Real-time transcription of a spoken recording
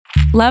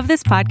Love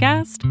this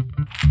podcast?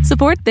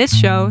 Support this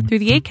show through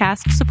the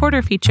Acast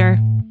supporter feature.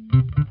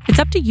 It's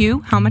up to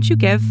you how much you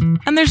give,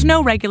 and there's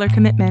no regular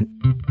commitment.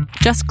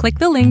 Just click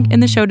the link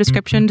in the show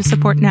description to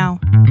support now.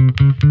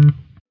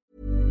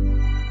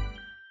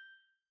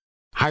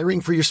 Hiring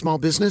for your small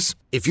business?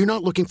 If you're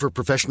not looking for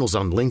professionals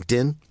on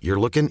LinkedIn, you're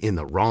looking in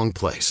the wrong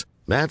place.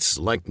 That's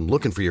like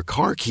looking for your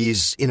car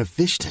keys in a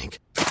fish tank.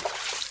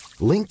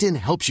 LinkedIn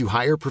helps you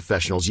hire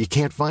professionals you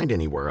can't find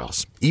anywhere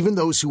else, even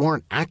those who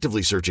aren't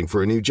actively searching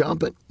for a new job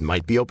but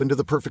might be open to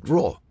the perfect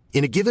role.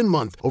 In a given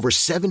month, over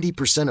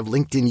 70% of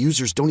LinkedIn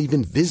users don't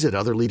even visit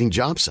other leading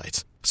job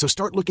sites. So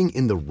start looking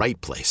in the right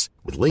place.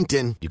 With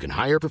LinkedIn, you can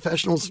hire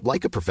professionals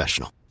like a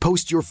professional.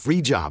 Post your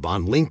free job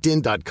on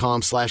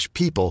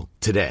linkedin.com/people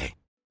today.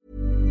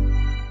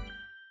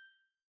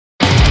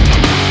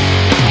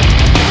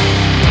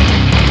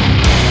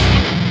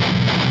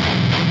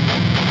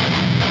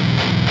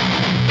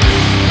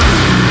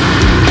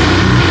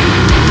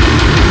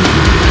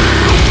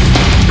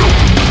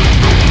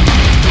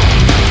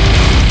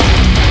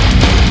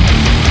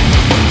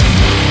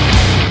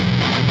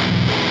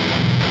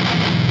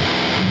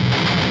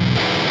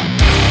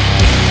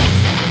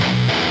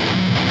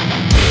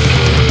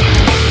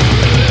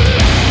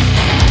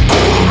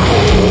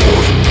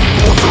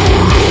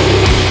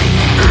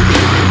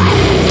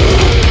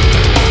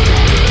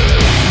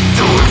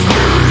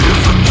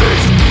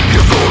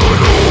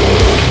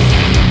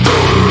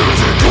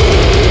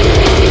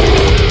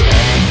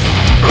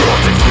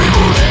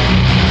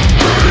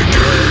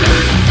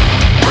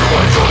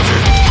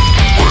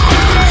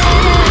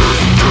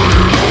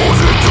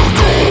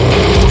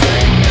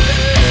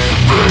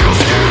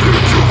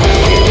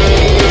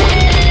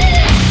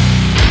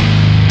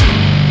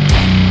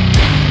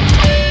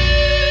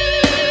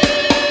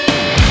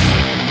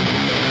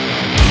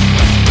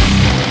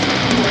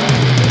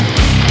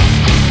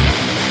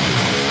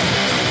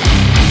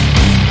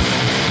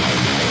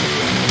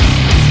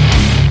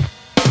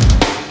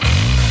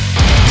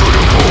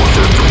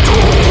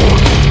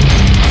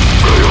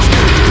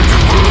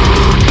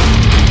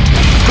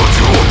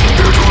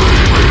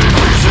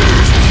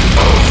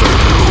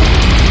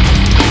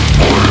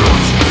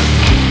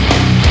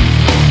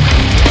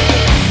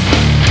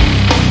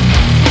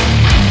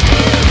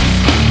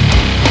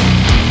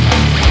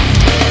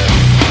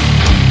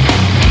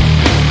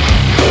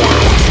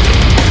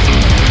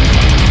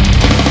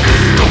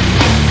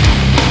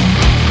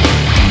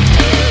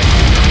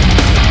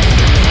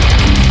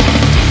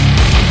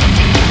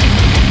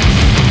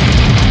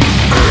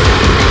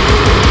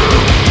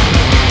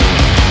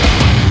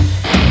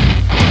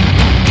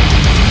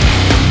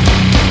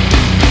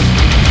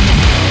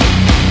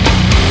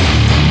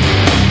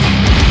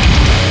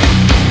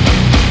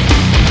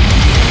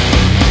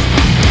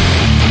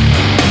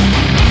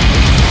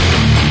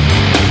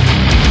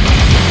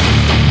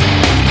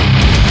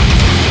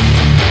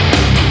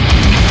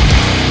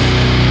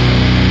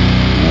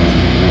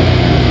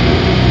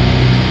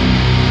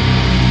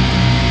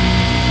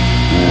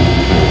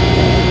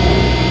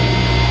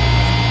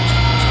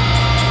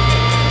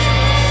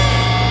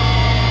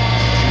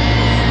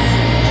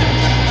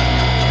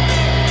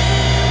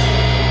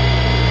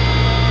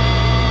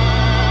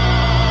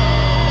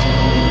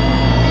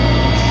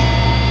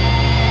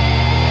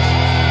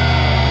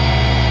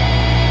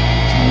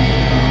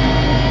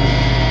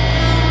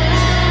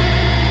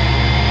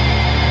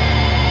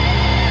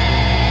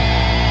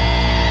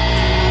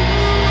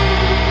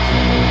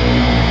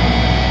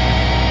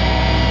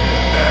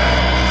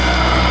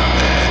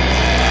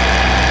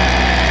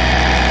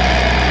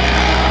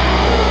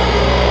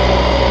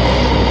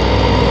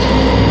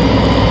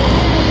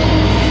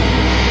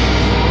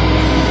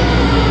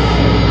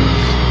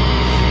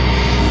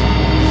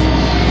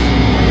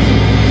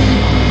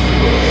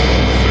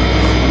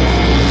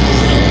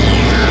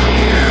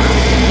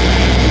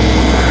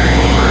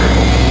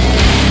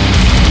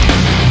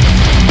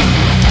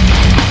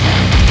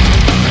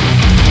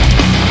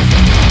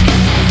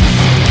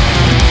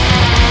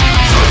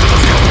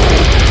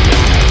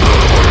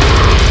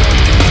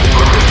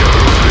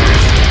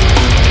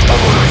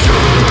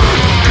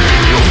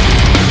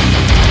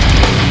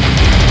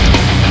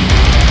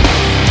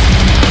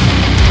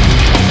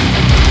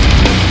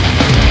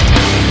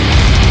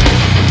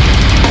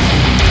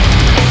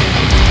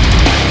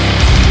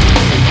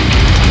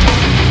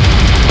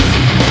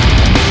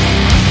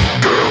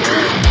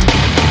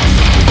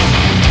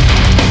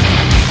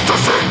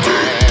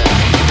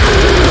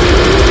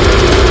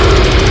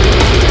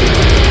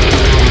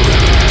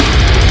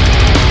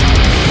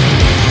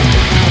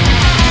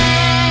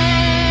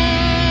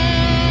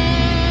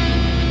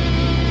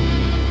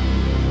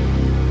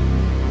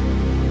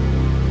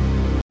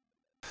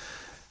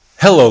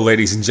 Hello,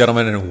 ladies and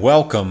gentlemen, and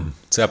welcome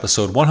to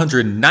episode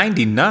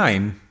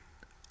 199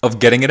 of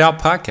Getting It Out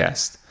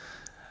podcast.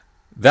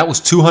 That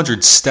was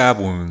 200 stab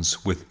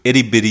wounds with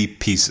itty bitty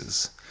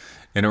pieces.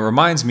 And it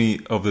reminds me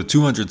of the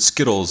 200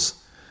 Skittles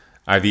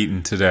I've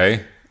eaten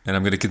today, and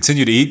I'm going to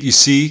continue to eat. You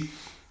see,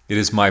 it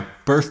is my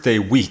birthday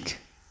week.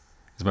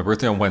 It's my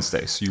birthday on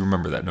Wednesday, so you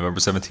remember that. November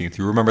 17th.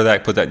 You remember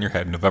that, put that in your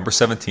head. November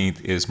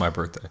 17th is my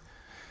birthday.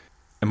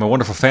 And my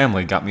wonderful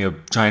family got me a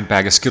giant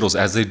bag of Skittles,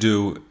 as they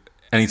do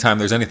anytime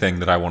there's anything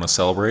that I want to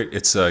celebrate.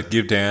 It's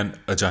give Dan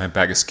a giant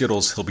bag of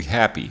Skittles. He'll be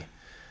happy.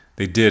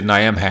 They did, and I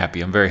am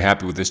happy. I'm very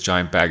happy with this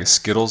giant bag of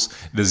Skittles.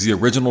 It is the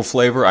original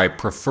flavor. I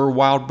prefer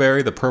wild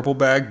berry, the purple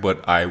bag,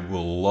 but I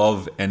will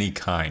love any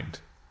kind,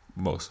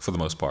 for the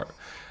most part.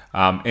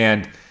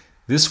 And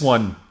this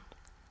one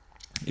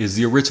is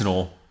the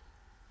original,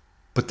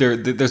 but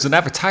there's an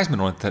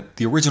advertisement on it that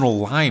the original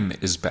lime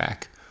is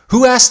back.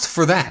 Who asked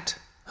for that?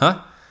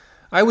 Huh?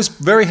 I was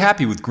very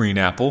happy with green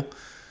apple,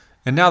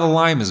 and now the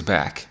lime is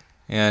back.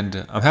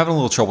 And I'm having a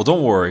little trouble.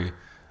 Don't worry.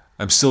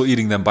 I'm still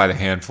eating them by the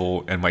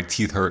handful, and my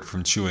teeth hurt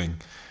from chewing.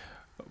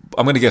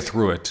 I'm going to get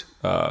through it.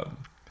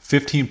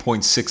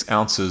 15.6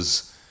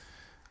 ounces.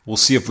 We'll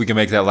see if we can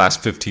make that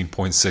last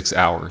 15.6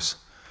 hours.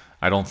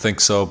 I don't think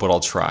so, but I'll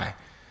try.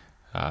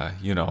 I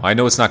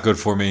know it's not good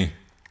for me.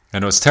 I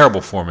know it's terrible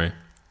for me.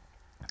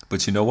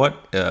 But you know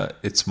what?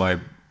 It's my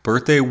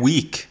birthday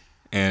week,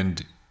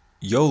 and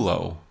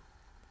YOLO,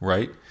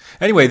 right?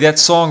 Anyway, that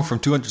song from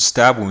 200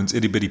 Stab Wounds,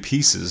 Itty Bitty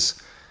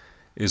Pieces,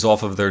 is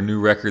off of their new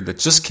record that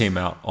just came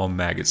out on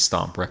Maggot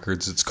Stomp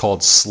Records. It's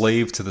called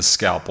Slave to the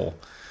Scalpel.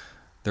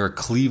 They're a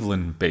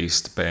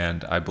Cleveland-based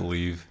band, I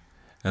believe.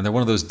 And they're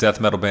one of those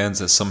death metal bands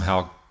that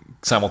somehow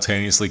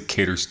simultaneously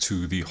caters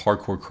to the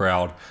hardcore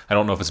crowd. I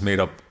don't know if it's made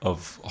up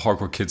of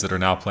hardcore kids that are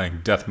now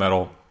playing death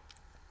metal.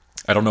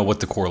 I don't know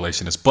what the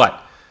correlation is,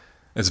 but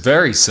it's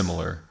very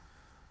similar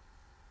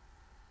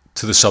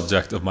to the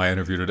subject of my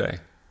interview today.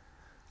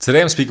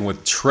 Today I'm speaking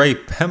with Trey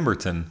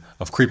Pemberton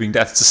of Creeping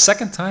Death. It's the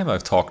second time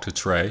I've talked to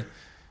Trey.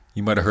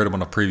 You might have heard him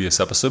on a previous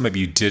episode.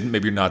 Maybe you didn't.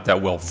 Maybe you're not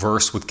that well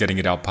versed with Getting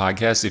It Out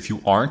podcast. If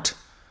you aren't,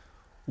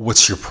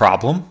 what's your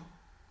problem?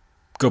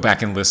 Go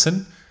back and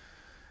listen.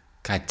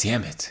 God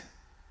damn it.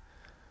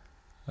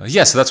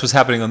 So that's what's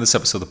happening on this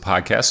episode of the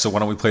podcast. So why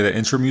don't we play the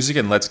intro music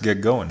and let's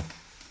get going.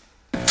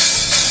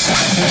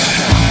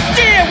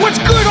 Yeah, what's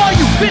good, all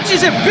you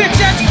bitches and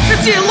bitchettes?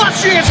 It's the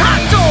illustrious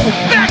Hot Dog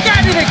back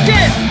at it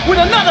again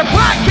with another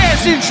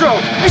podcast intro.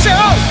 They said,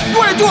 oh, you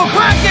want to do a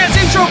podcast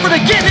intro for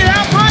the Getting It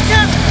Out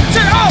podcast? I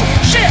said, oh,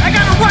 shit, I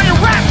got to write a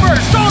rap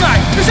verse, don't I?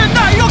 They said,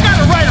 no, you don't got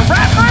to write a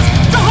rap verse.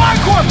 It's a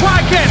hardcore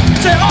podcast. I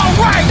said, all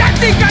right, I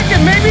think I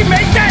can maybe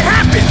make that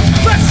happen.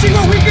 Let's see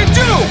what we can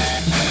do.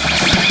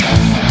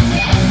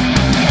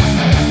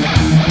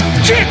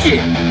 Kick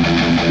it.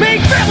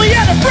 Make family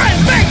out of friends,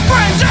 make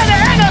friends out of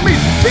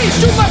enemies. Peace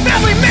to my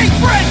family, make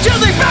friends till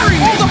they bury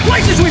me. All the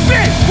places we've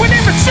been, we're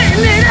never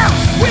sitting it out.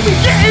 We be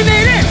getting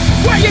it in,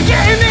 where you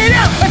getting it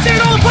out? I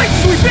said all the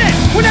places we've been,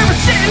 we're never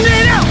sitting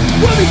it out.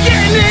 We'll be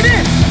getting it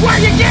in, where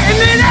you getting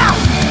it out?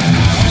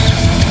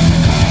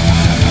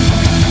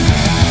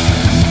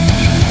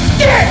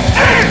 Get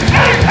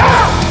it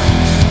out!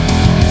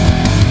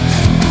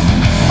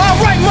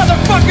 Alright,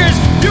 motherfuckers,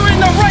 you're in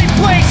the right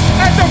place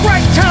at the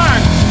right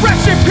time.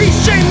 Rest in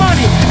peace, J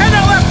Money, and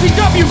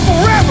LFTW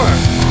forever.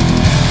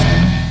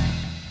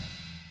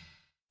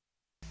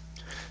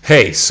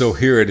 Hey, so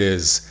here it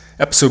is,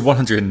 episode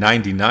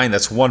 199.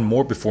 That's one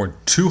more before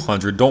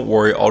 200. Don't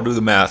worry, I'll do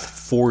the math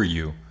for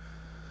you.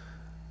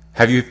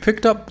 Have you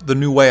picked up the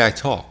new way I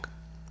talk?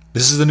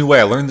 This is the new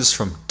way. I learned this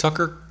from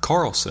Tucker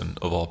Carlson,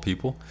 of all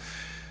people.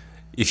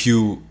 If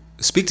you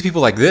speak to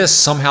people like this,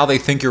 somehow they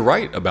think you're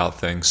right about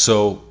things.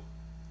 So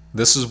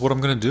this is what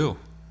I'm going to do.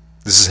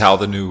 This is how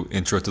the new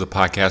intro to the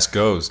podcast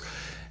goes.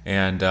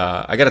 And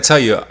I got to tell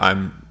you,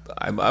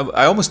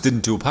 I almost didn't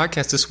do a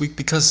podcast this week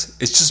because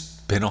it's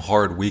just been a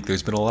hard week.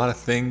 There's been a lot of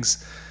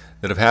things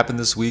that have happened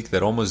this week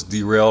that almost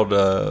derailed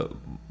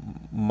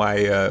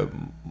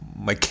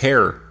my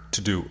care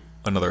to do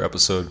another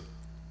episode.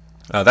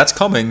 That's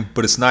coming,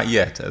 but it's not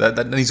yet.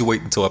 That needs to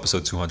wait until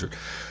episode 200.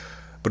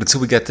 But until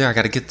we get there, I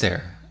got to get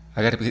there.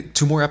 I got to get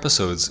 2 more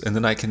episodes, and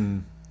then I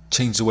can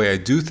change the way I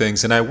do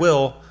things, and I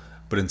will.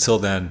 But until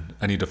then,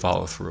 I need to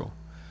follow through.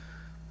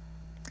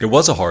 It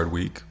was a hard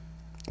week,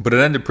 but it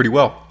ended pretty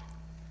well.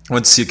 I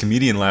went to see a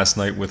comedian last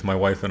night with my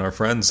wife and our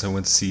friends. I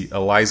went to see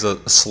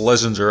Eliza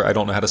Schlesinger. I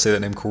don't know how to say that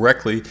name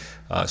correctly.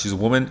 She's a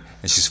woman,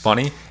 and she's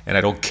funny, and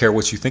I don't care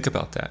what you think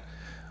about that.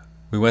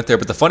 We went there,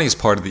 but the funniest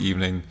part of the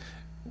evening,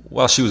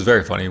 while she was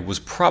very funny, was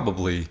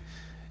probably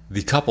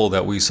the couple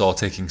that we saw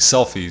taking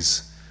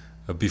selfies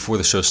before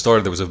the show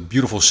started. There was a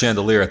beautiful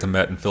chandelier at the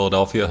Met in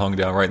Philadelphia, hung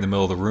down right in the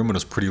middle of the room, and it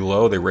was pretty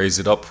low. They raised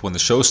it up when the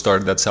show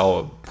started. That's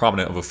how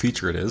prominent of a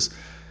feature it is.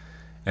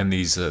 And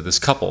this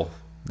couple,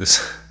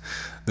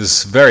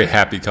 this very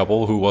happy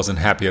couple who wasn't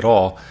happy at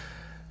all,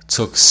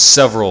 took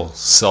several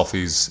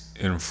selfies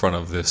in front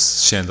of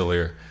this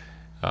chandelier,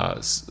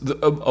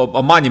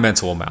 a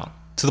monumental amount,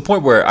 to the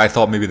point where I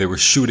thought maybe they were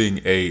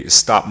shooting a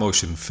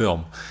stop-motion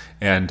film.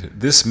 And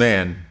this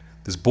man,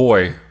 this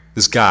boy,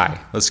 this guy,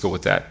 let's go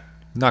with that,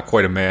 not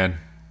quite a man,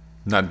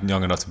 not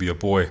young enough to be a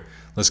boy,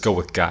 let's go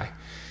with guy,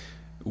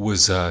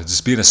 was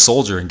just being a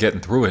soldier and getting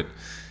through it.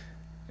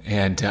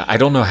 And I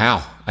don't know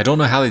how. I don't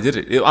know how they did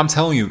it. I'm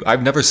telling you,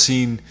 I've never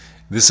seen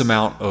this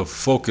amount of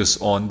focus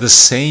on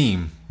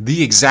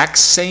the exact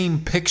same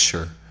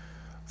picture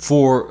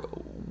for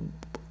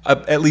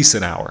at least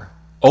an hour,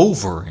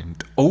 over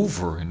and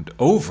over and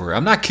over.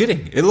 I'm not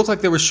kidding. It looked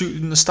like they were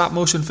shooting a stop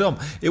motion film.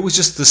 It was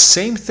just the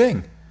same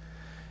thing.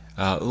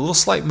 Little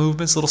slight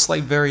movements, little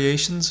slight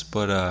variations,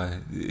 but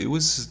it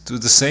was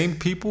the same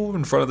people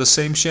in front of the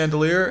same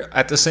chandelier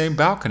at the same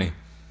balcony.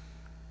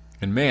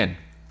 And man,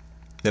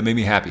 that made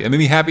me happy. It made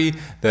me happy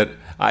that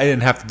I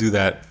didn't have to do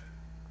that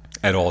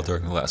at all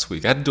during the last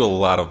week. I had to do a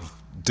lot of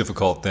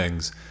difficult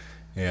things,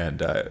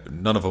 and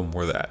none of them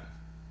were that.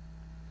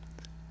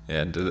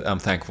 And I'm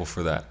thankful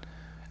for that.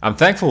 I'm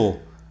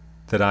thankful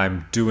that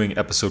I'm doing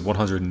episode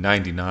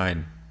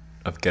 199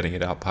 of Getting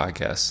It Out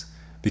podcast,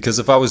 because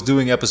if I was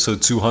doing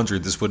episode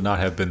 200, this would not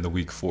have been the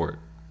week for it.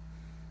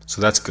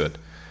 So that's good.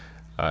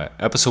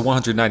 Episode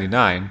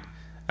 199,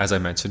 as I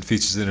mentioned,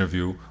 features an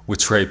interview with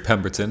Trey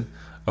Pemberton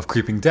of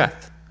Creeping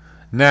Death.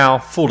 Now,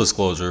 full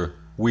disclosure,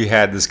 we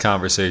had this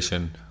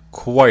conversation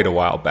quite a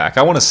while back.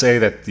 I want to say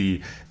that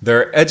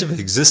their Edge of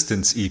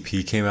Existence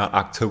EP came out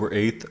October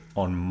 8th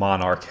on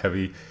Monarch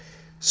Heavy.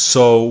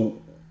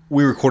 So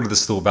we recorded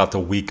this still about the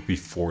week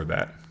before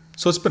that.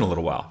 So it's been a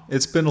little while.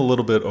 It's been a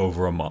little bit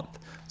over a month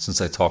since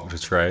I talked to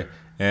Trey.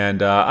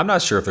 And I'm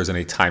not sure if there's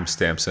any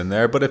timestamps in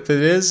there, but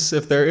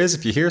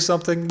if you hear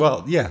something,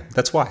 well, yeah,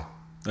 that's why.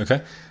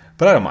 Okay?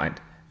 But I don't mind.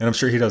 And I'm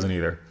sure he doesn't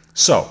either.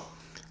 So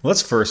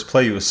let's first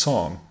play you a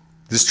song.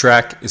 This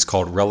track is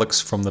called Relics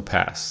from the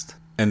Past.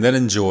 And then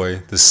enjoy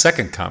the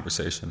second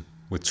conversation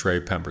with Trey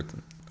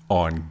Pemberton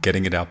on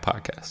Getting It Out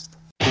podcast.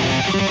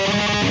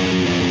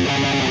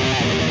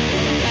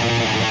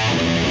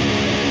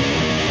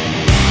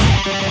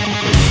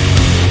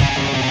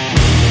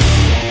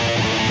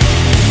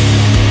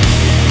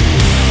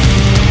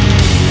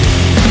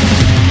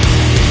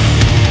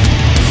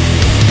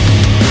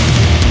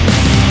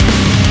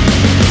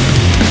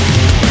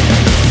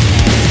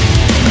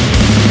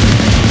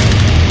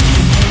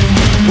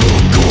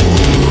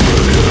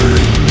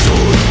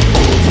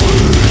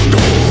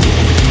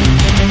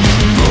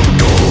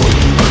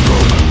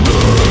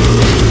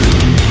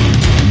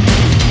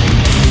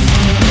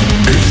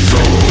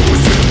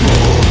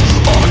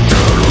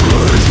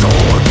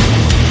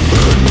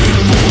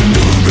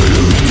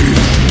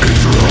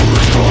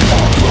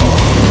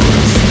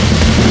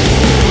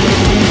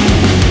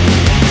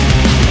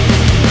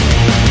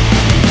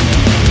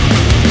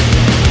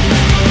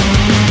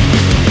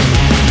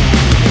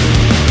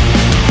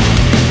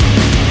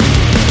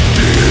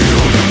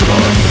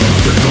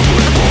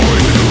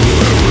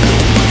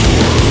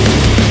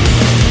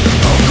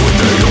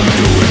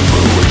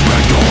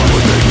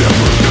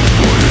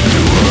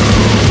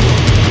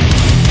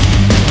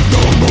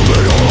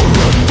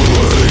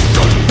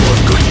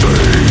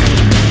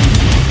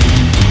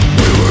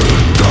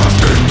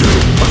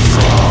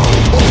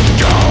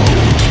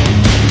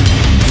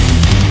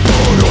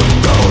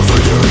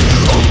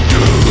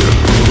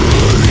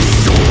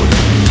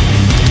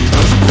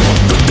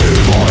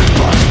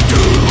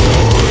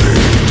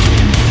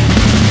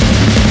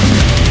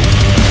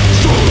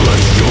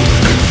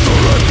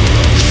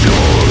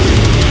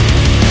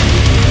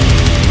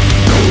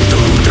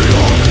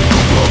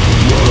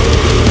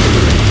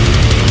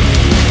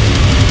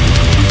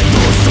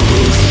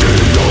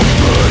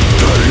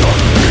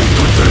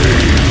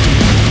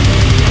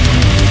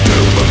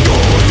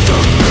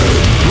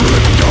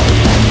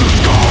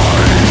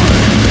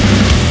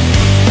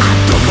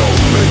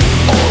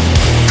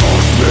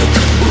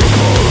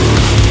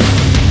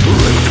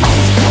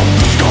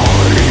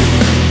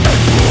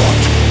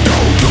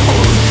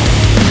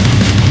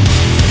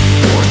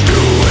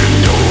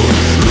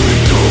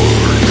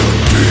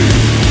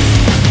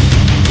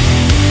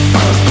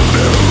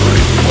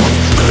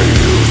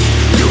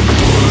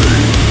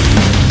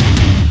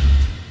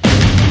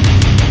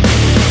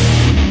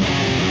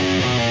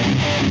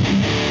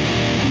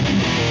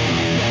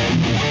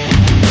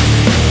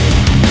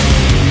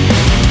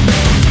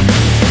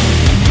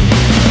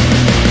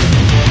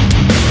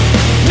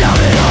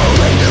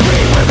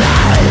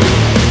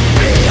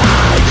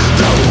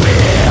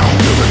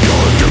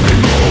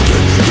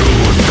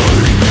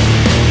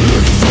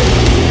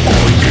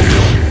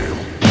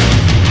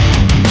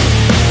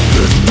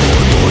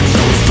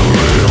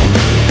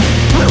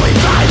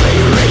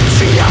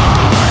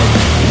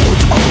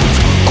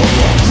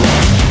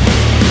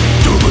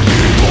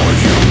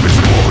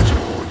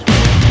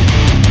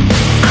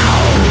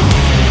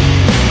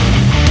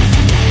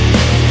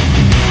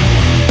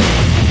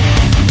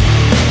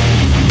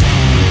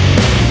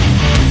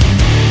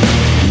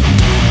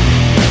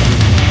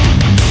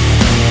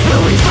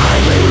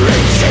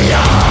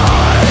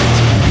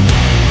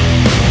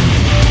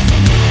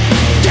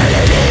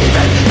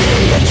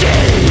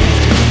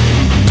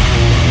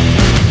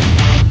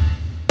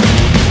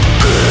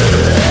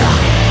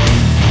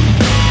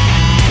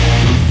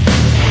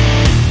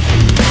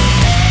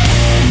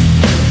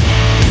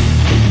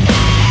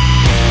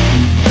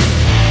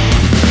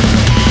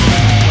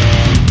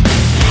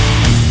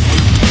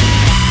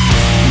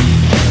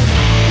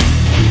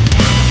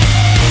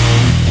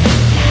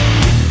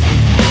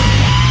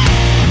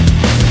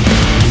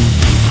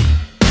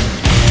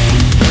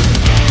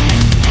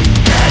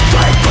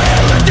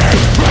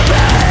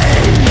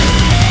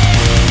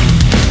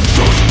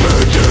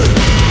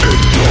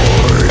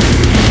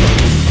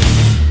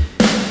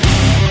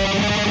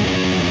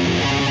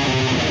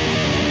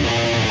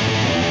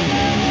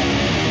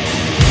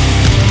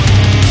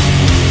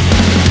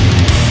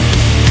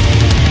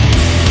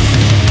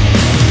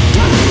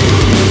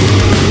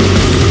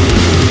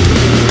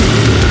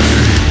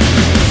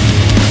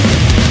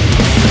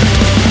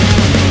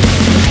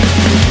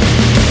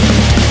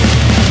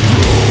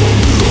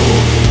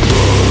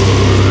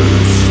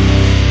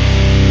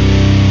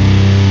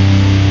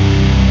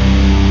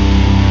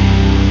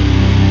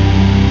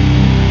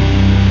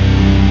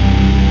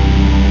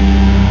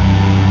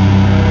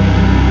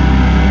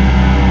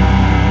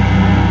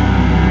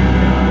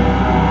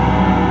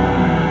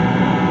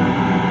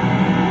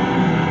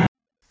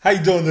 How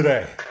you doing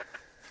today?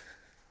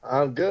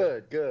 I'm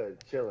good,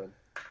 chilling.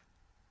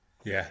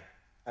 Yeah.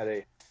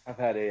 I've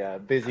had a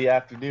busy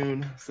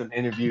afternoon, some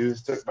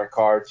interviews, took my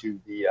car to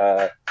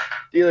the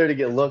dealer to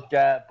get looked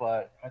at,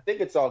 but I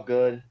think it's all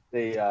good.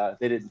 They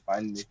didn't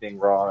find anything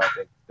wrong. I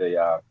think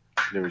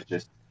there was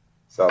just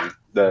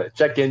the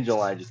check engine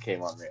light just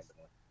came on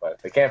randomly,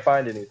 but they can't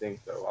find anything,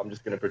 so I'm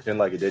just gonna pretend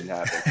like it didn't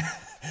happen.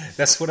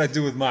 That's what I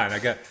do with mine. I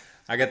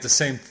got the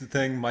same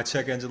thing. My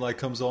check engine light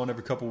comes on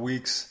every couple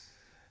weeks,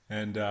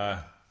 and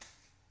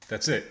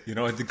that's it. You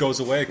know, it goes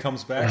away, it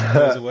comes back. It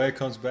goes away, it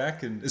comes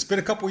back, and it's been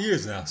a couple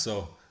years now,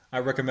 so I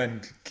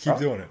recommend keep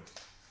doing it.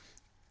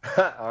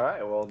 All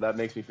right, well, that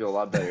makes me feel a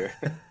lot better.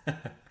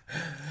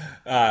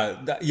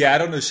 Yeah, I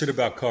don't know shit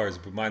about cars,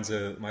 but mine's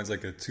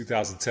like a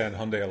 2010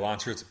 Hyundai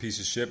Elantra. It's a piece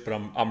of shit, but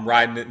I'm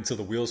riding it until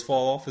the wheels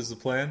fall off is the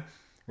plan,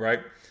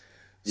 right?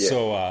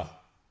 Yeah.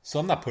 So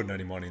I'm not putting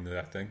any money into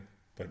that thing.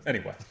 But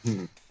anyway,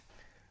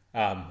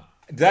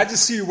 did I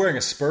just see you wearing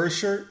a Spurs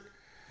shirt?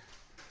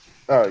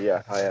 Oh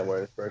yeah, I am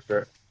wearing a Spurs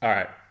shirt. All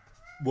right.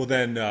 Well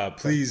then,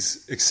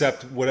 please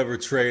accept whatever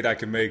trade I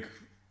can make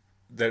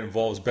that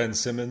involves Ben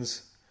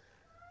Simmons.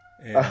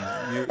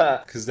 And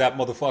because that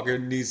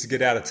motherfucker needs to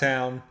get out of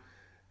town,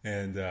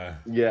 and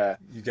yeah,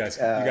 you guys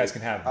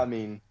can have him. I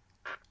mean,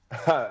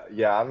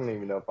 yeah, I don't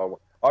even know if I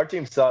want. Our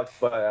team sucks,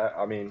 but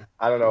I mean,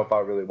 I don't know if I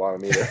really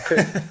want him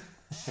either.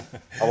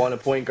 I want a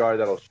point guard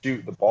that'll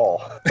shoot the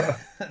ball.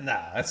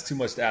 Nah, that's too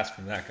much to ask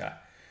from that guy.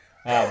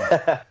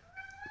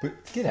 But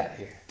get out of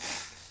here.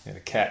 And a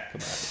cat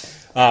come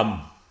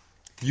out.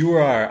 You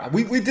are.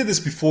 We did this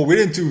before. We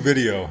didn't do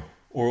video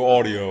or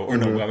audio, or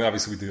no, I mean,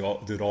 obviously we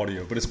did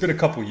audio, but it's been a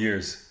couple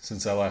years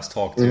since I last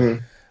talked to you.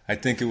 I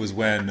think it was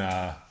when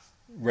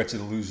Wretched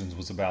Illusions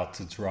was about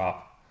to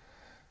drop.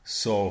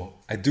 So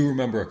I do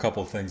remember a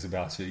couple of things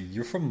about you.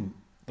 You're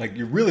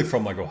really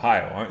from like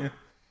Ohio, aren't you?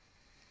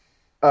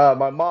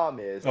 My mom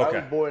is. Okay.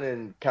 I was born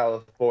in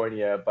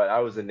California, but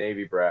I was a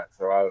Navy brat,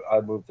 so I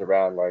moved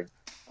around like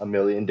a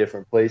million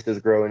different places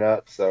growing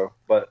up. So,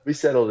 but we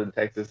settled in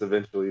Texas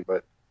eventually.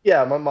 But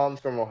yeah, my mom's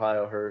from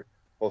Ohio. Her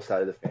whole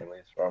side of the family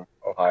is from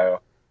Ohio.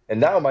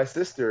 And now my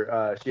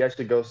sister, she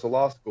actually goes to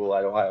law school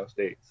at Ohio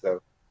State. So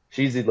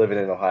she's living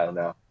in Ohio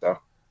now. So.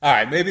 All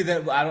right, maybe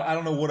that I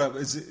don't know what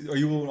are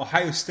you an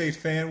Ohio State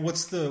fan?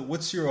 What's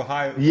your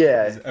Ohio?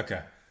 Yeah.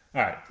 Okay.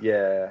 All right.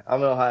 Yeah,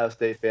 I'm an Ohio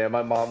State fan.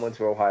 My mom went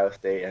to Ohio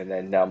State, and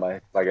then now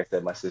like I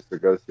said, my sister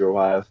goes to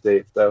Ohio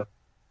State. So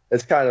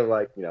it's kind of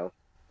like,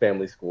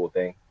 family school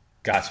thing.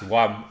 Gotcha.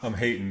 Well, I'm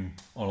hating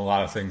on a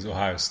lot of things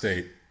Ohio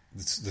State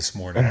this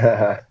morning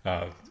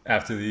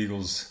after the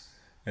Eagles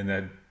and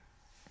that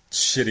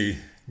shitty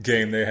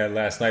game they had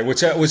last night,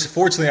 which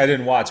fortunately I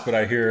didn't watch, but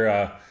I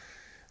hear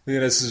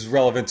this is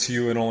relevant to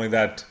you, and only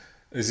that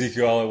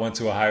Ezekiel Elliott went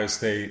to Ohio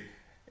State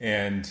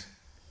and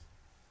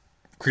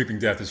Creeping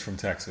Death is from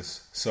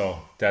Texas. So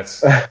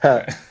that's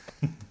yeah,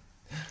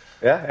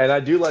 and I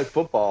do like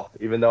football,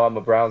 even though I'm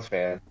a Browns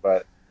fan.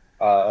 But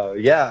I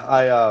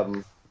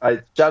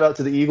shout out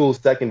to the Eagles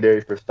secondary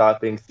for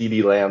stopping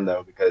CeeDee Lamb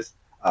though, because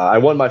I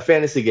won my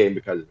fantasy game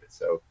because of it.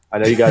 So I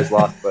know you guys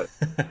lost, but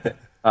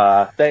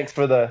thanks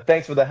for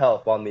the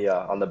help on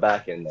the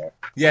back end there.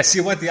 Yeah, see,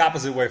 it went the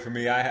opposite way for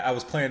me. I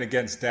was playing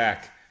against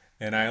Dak,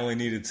 and I only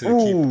needed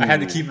to I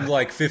had to keep him to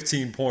like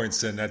 15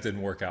 points, and that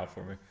didn't work out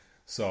for me.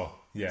 So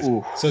yeah,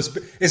 so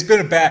it's been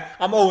a bad.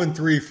 I'm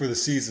 0-3 for the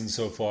season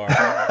so far.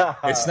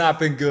 It's not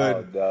been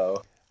good. Oh,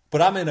 no.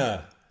 But I'm in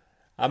a.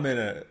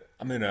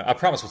 I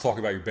promise we'll talk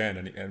about your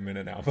band in a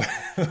minute now.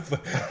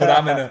 But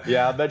I'm in a.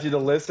 Yeah, I bet you the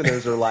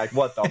listeners are like,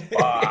 "What the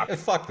fuck?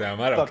 Fuck them!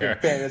 I don't care."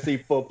 Fantasy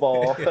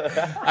football.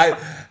 I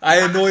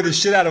annoy the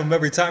shit out of them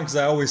every time because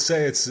I always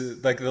say it's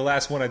like the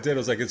last one I did. I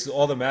was like, it's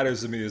all that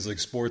matters to me is like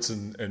sports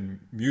and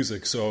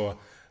music. So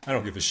I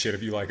don't give a shit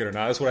if you like it or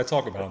not. That's what I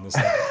talk about on this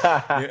thing.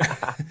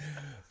 Yeah.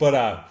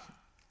 But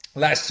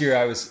last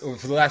year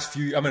for the last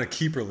few. I'm in a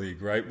keeper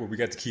league, right, where we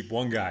got to keep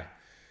one guy.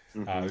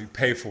 We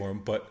pay for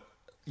him, but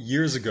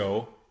years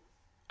ago.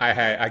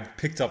 I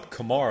picked up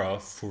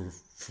Kamara for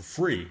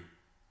free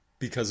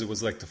because it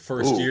was like the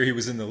first year he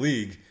was in the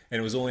league, and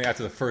it was only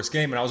after the first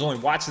game, and I was only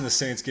watching the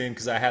Saints game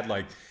because I had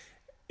like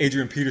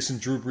Adrian Peterson,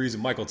 Drew Brees,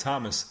 and Michael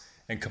Thomas,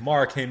 and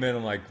Kamara came in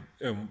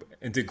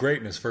and did great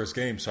in his first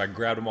game, so I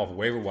grabbed him off a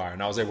waiver wire,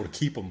 and I was able to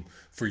keep him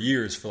for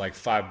years for like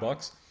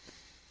 $5,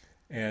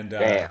 and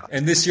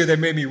this year they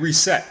made me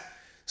reset.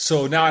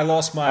 So now I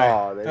lost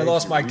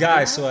my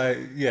guy,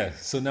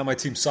 so now my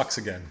team sucks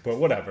again. But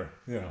whatever,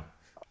 it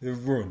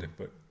ruined it.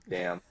 But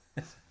damn.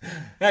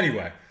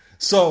 Anyway,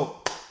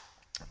 so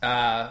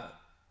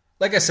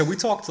like I said, we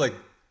talked like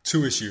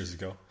 2-ish years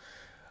ago.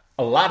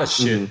 A lot of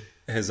shit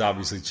has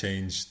obviously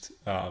changed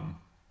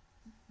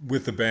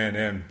with the band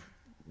and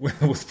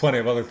with plenty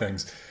of other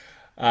things.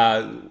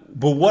 But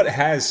what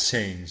has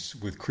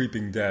changed with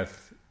Creeping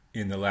Death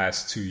in the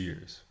last 2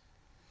 years?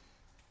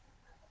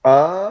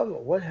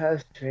 What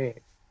has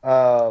changed?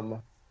 I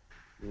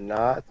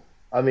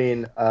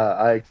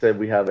said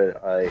we have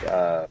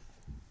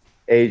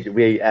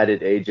we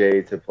added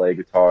AJ to play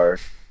guitar.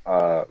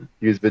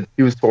 He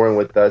was touring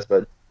with us,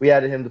 but we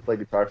added him to play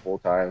guitar full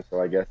time.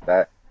 So I guess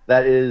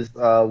that is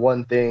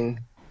one thing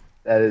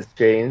that has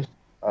changed.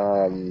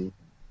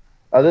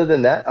 Other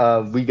than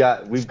that,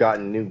 we've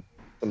gotten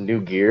some new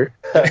gear.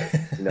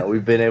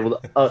 We've been able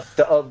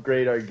to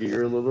upgrade our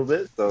gear a little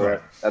bit, so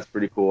that's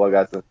pretty cool.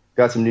 I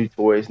got some new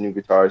toys, new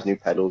guitars, new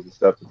pedals and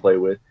stuff to play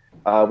with,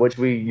 which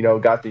we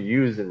got to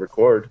use and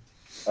record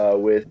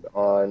with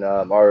on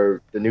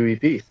the new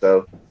EP.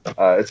 So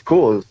it's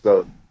cool.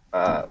 So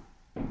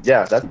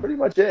yeah, that's pretty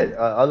much it.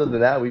 Other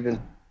than that, we've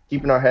been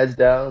keeping our heads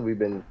down. We've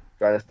been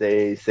trying to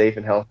stay safe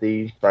and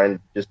healthy, trying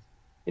to just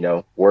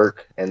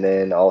work, and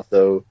then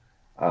also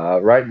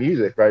write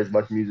as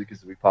much music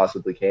as we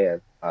possibly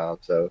can.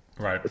 So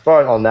as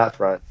far as on that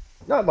front,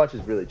 not much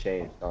has really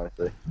changed,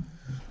 honestly.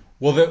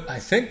 Well, I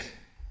think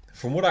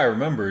from what I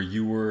remember,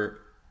 you were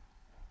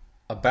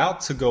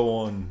about to go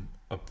on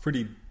a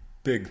pretty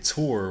big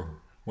tour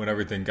when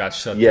everything got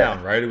shut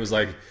down, right? It was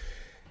like,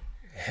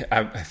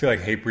 I feel like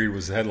Hatebreed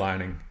was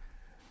headlining.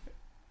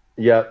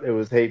 Yep, it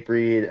was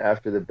Hatebreed,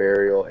 After the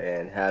Burial,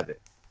 and Havoc.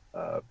 We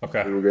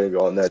were going to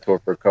go on that tour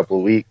for a couple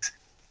of weeks.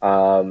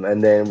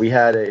 And then we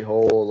had a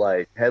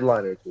whole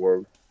headliner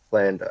tour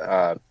planned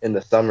in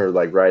the summer,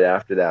 right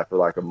after that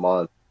for a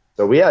month.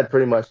 So we had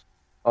pretty much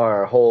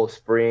our whole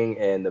spring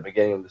and the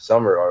beginning of the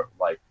summer are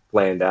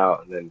planned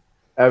out, and then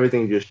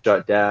everything just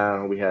shut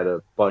down. We had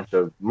a bunch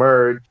of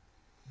merch,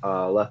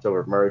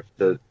 leftover merch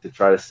to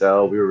try to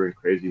sell. We were in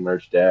crazy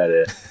merch debt.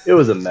 It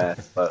was a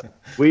mess, but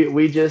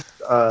we just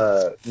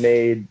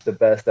made the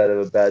best out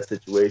of a bad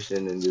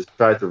situation and just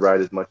tried to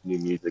write as much new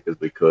music as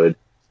we could.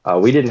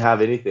 We didn't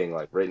have anything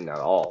written at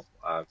all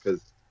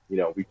because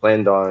we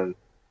planned on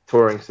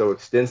touring so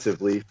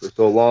extensively for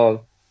so long.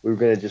 We were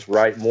going to just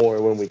write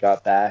more when we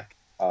got back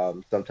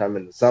sometime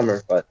in the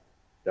summer, but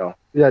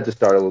we had to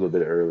start a little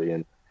bit early,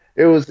 and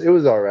it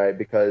was all right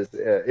because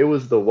it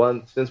was the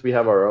one, since we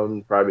have our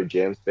own private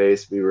jam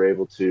space, we were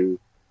able to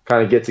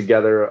kind of get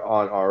together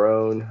on our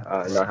own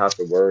and not have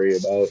to worry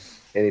about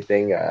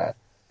anything. And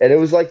it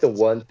was the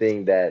one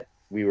thing that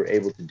we were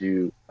able to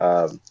do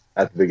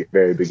at the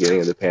very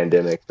beginning of the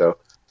pandemic. So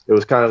it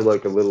was kind of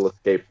like a little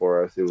escape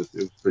for us. It was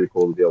pretty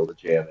cool to be able to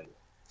jam and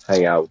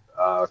hang out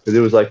because it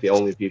was the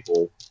only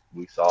people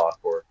we saw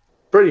for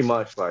pretty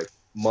much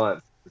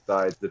months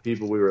besides the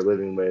people we were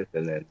living with,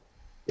 and then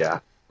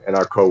and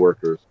our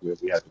coworkers we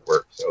had to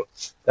work. So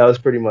that was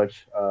pretty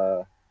much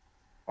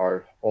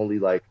our only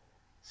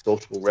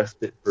social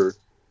respite for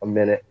a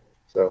minute.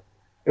 So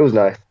it was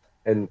nice,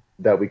 and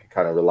that we could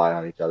kind of rely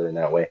on each other in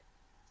that way.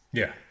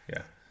 Yeah.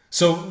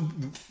 So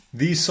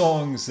these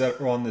songs that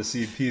are on this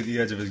EP,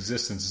 The Edge of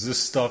Existence, is this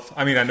stuff?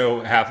 I mean, I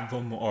know half of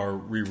them are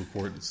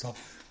re-recorded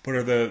stuff, but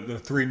are the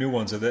three new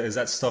ones? Is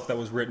that stuff that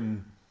was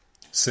written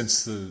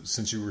since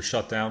you were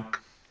shut down?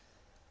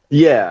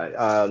 Yeah,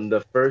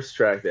 the first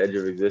track, The Edge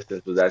of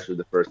Existence, was actually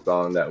the first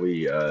song that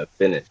we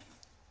finished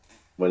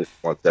once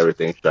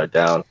everything shut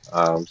down.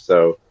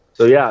 So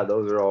yeah,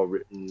 those are all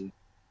written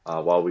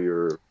while we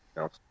were,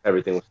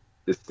 everything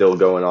was still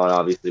going on,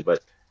 obviously,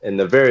 but in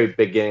the very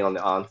beginning, on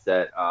the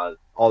onset,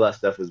 all that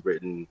stuff was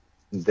written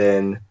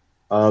then,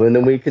 and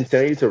then we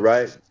continued to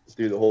write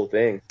through the whole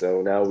thing.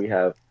 So now we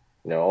have,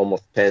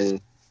 almost 10,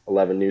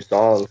 11 new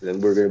songs,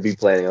 and we're going to be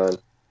planning on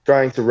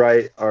trying to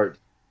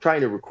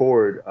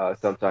record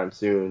sometime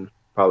soon.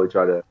 Probably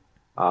try to,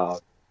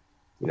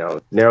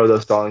 narrow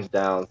those songs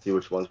down, see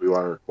which ones we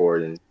want to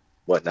record and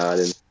whatnot,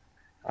 and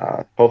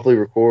hopefully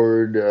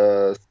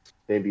record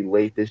maybe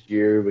late this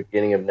year,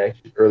 beginning of next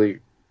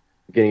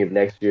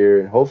year,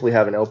 and hopefully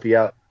have an LP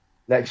out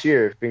next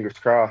year. Fingers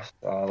crossed.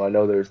 I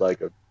know there's a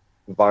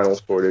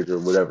vinyl shortage or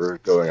whatever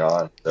going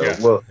on.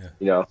 So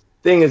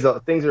things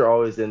are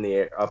always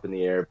up in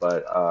the air,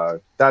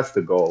 but that's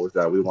the goal, is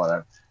that we want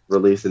to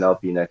release an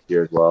LP next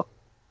year as well.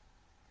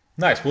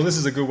 Nice. Well, this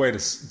is a good way to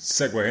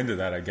segue into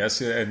that, I guess.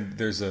 And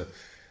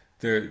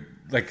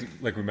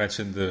like we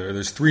mentioned,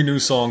 there's three new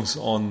songs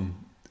on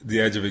The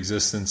Edge of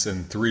Existence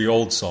and three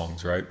old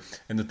songs, right?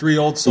 And the three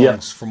old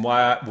songs, from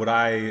what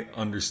I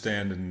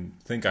understand and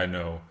think I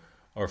know,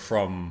 are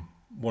from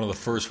one of the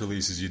first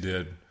releases you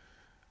did,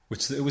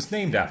 which it was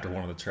named after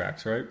one of the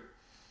tracks, right?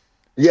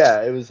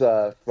 Yeah, it was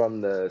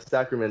from the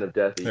Sacrament of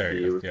Death EP.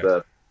 It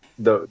was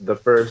the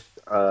first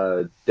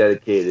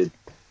dedicated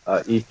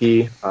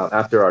EP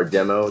after our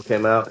demo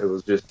came out. It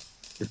was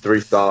just the three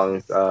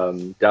songs,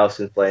 Doused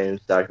in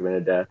Flames, Sacrament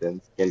of Death,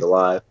 and Skinned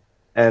Alive.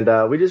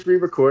 And we just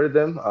re-recorded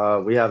them.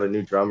 We have a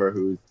new drummer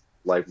who's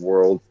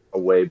worlds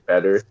away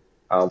better.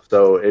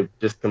 So it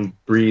just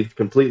breathed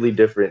completely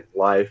different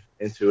life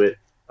into it.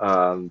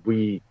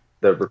 The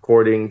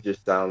recording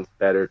just sounds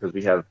better because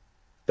we have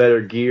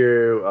better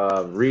gear.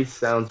 Reese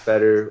sounds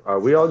better.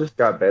 We all just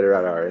got better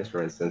at our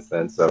instruments since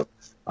then. So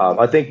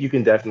I think you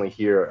can definitely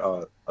hear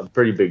a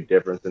pretty big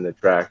difference in the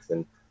tracks,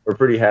 and we're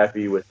pretty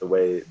happy with the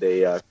way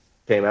they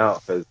came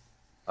out, because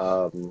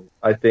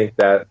I think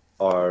that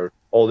our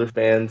older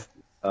fans,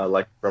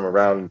 from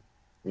around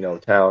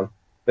town,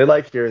 they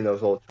like hearing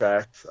those old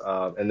tracks,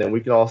 and then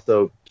we can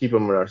also keep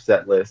them in our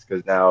set list,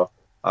 because now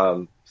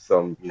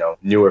some,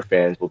 newer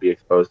fans will be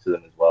exposed to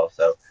them as well.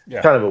 So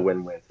Yeah. kind of a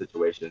win-win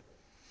situation.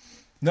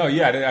 No,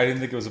 yeah, I didn't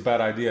think it was a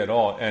bad idea at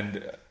all.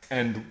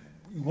 And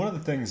one of the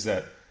things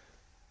that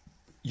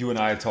you and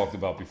I had talked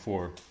about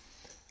before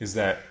is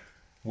that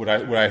what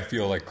I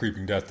feel like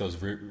Creeping Death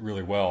does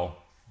really well,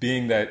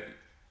 being that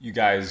you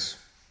guys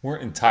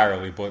weren't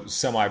entirely, but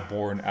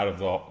semi-born out of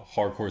the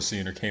hardcore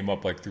scene or came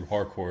up like through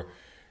hardcore.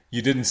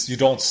 You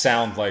don't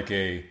sound like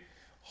a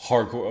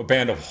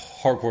band of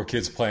hardcore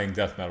kids playing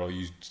death metal.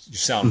 You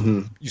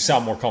sound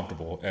more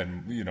comfortable,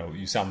 and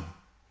you sound,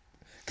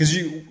 because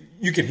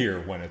you can hear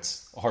when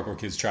it's hardcore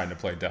kids trying to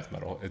play death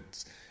metal.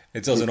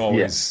 It doesn't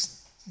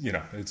always,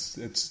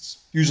 it's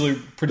usually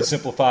pretty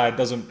simplified,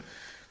 doesn't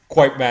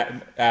quite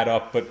add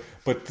up, but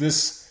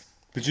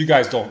you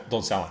guys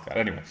don't sound like that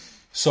anyway.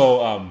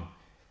 So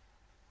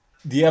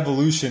the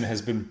evolution has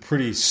been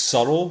pretty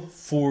subtle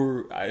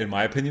in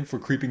my opinion, for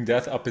Creeping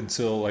Death up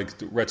until like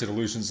Wretched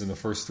Illusions and the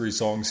first 3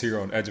 songs here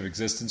on Edge of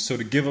Existence. So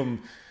to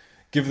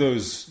give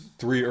those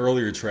 3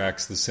 earlier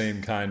tracks the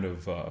same kind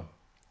of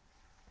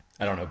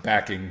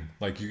backing,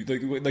 like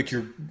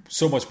you're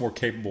so much more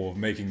capable of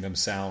making them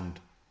sound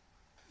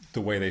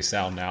the way they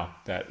sound now,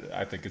 that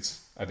I think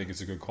it's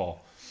a good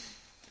call.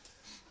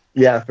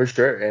 Yeah, for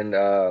sure.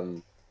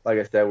 And like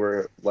I said,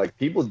 we're like,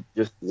 people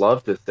just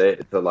love to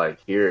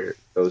hear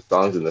those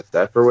songs in the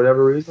set for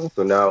whatever reason.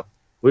 So now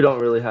we don't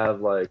really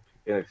have like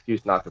an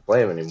excuse not to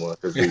play them anymore,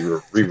 because we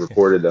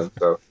re-recorded them.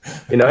 So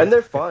and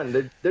they're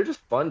fun. They're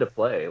just fun to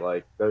play.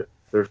 Like they're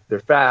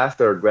fast,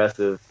 they're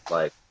aggressive.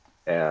 Like,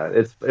 and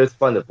it's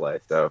fun to play.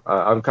 So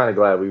I'm kind of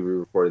glad we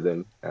re-recorded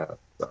them.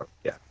 So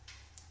yeah.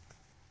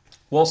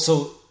 Well,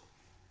 so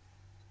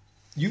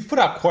you've put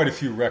out quite a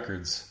few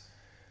records,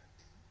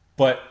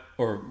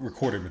 or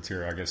recorded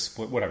material, I guess,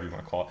 whatever you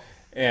want to call it.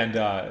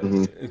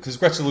 And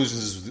because Wretched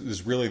Illusions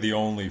is really the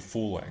only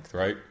full length,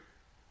 right?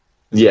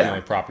 It's the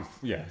only proper,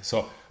 yeah.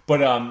 So,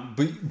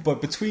 but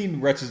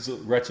between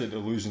Wretched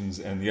Illusions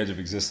and The Edge of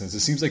Existence, it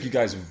seems like you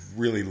guys have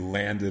really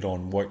landed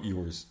on what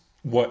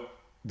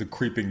the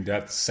Creeping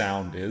Death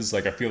sound is.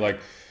 Like, I feel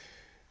like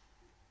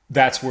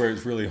that's where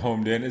it's really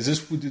homed in.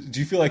 Do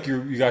you feel like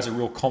you guys are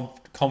real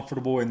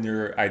comfortable in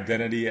your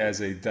identity as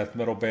a death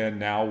metal band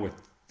now, with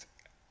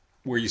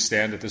where you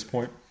stand at this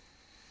point?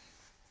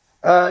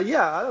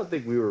 Yeah, I don't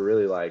think we were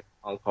really like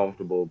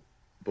uncomfortable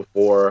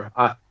before.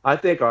 I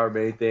think our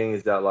main thing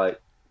is that like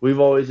we've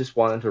always just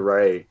wanted to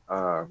write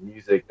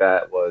music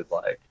that was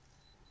like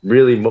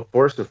really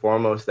first and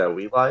foremost that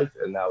we liked,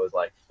 and that was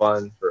like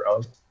fun for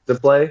us to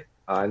play.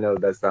 I know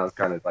that sounds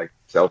kind of like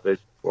selfish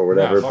or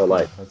whatever, but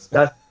like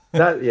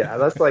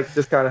that's like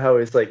just kind of how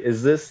it's like,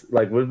 is this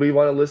like, would we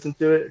want to listen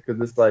to it?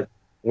 Because it's like,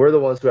 we're the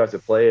ones who have to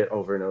play it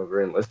over and over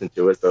and listen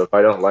to it. So if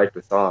I don't like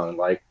the song,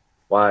 like,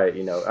 why,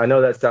 I know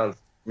that sounds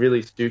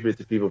really stupid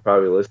to people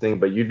probably listening,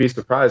 but you'd be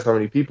surprised how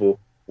many people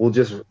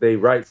they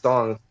write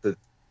songs to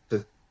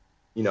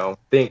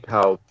think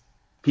how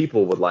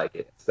people would like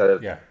it instead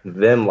of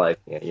them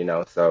liking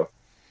it, So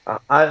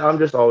I'm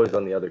just always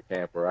on the other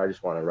camp where I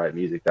just want to write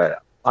music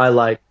that I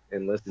like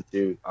and listen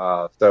to.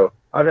 So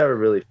I've never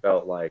really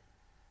felt like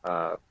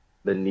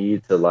the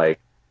need to like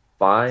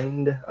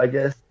find, I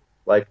guess,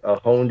 like a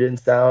honed in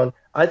sound.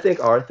 I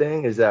think our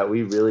thing is that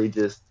we really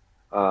just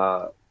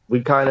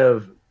we kind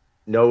of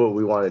know what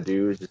we want to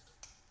do, is just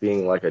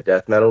being like a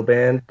death metal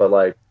band, but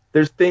like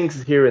there's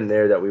things here and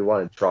there that we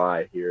want to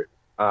try here,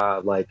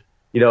 like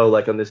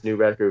on this new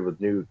record with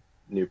new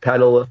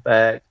pedal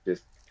effects,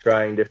 just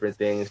trying different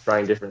things,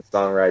 trying different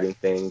songwriting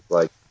things.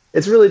 Like,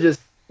 it's really just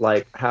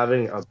like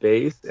having a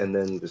bass and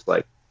then just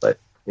like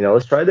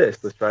let's try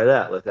this, let's try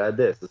that, let's add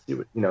this, let's see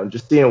what,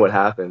 just seeing what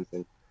happens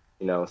and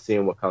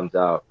seeing what comes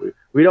out.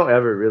 We don't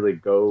ever really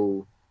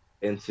go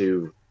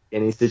into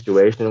any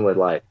situation with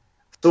like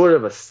sort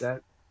of a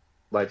set,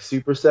 like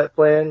super set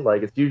plan.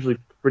 Like, it's usually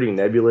pretty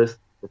nebulous.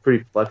 We're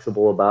pretty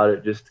flexible about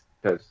it, just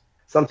because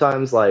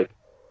sometimes like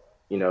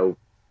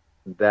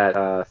that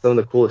some of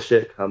the coolest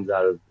shit comes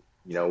out of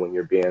when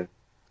you're being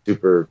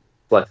super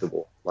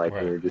flexible, like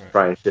when you're just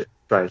trying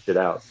shit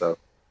out. So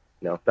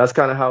that's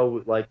kind of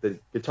how like the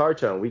guitar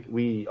tone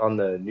we on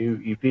the new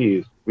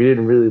EPs, we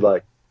didn't really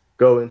like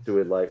go into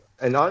it like,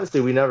 and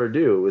honestly we never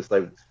do. It was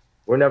like,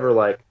 we're never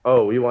like,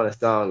 oh, we want to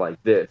sound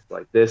like this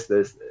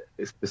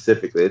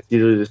specifically. It's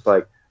usually just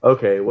like,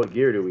 okay, what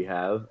gear do we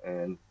have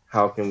and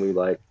how can we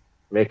like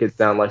make it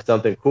sound like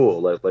something cool,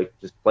 like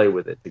just play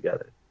with it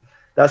together.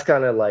 That's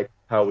kind of like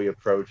how we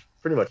approach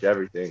pretty much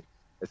everything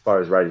as far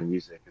as writing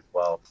music as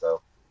well.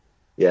 So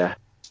yeah.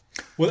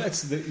 Well,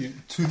 that's the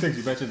 2 things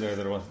you mentioned there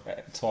that I want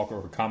to talk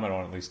or comment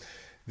on, at least.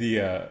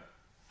 The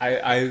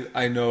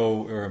I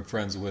know, or I'm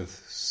friends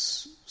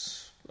with,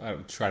 I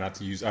try not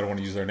to use, I don't want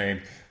to use their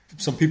name,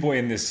 some people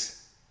in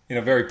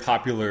a very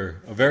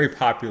popular,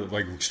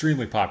 like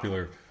extremely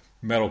popular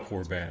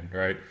metalcore band,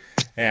 right?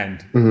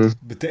 And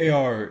but they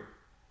are,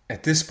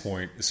 at this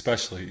point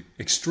especially,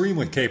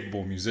 extremely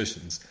capable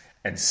musicians,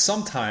 and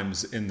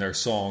sometimes in their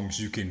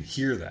songs you can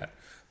hear that,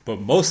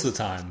 but most of the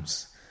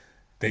times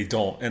they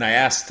don't. And I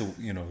asked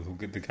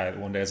the guy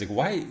one day, I was like,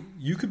 why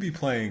you could be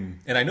playing,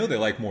 and I know they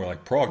like more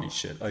like proggy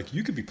shit. Like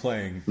you could be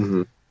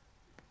playing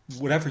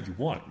whatever you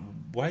want.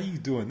 Why are you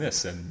doing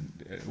this? And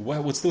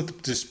what's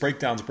just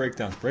breakdowns?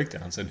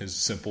 And his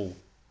simple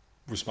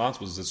response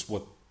was, it's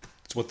what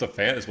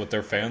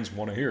their fans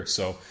want to hear.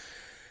 So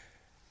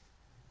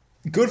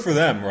good for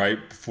them, right?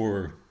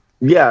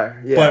 Yeah.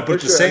 But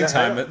at the same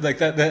time, like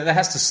that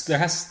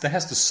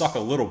has to suck a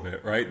little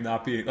bit, right?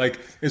 Not be like,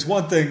 it's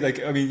one thing.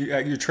 Like, I mean,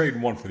 you're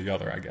trading one for the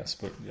other, I guess.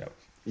 But yeah.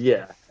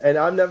 Yeah, and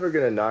I'm never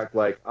gonna knock.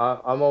 Like,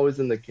 I'm always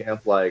in the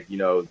camp, like,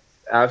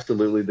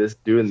 absolutely,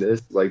 doing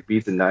this like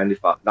beats a 9 to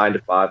 5,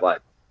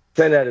 like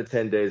 10 out of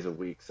 10 days a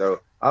week.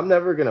 So I'm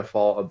never gonna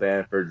fault a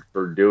band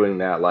for doing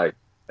that. Like,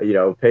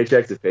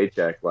 paycheck to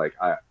paycheck. Like,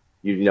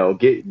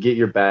 get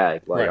your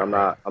bag. Like,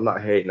 right, I'm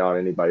not hating on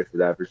anybody for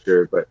that, for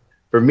sure. But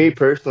for me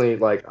personally,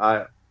 like,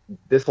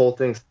 this whole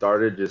thing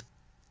started just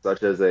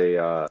such as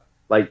a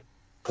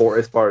tour,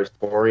 as far as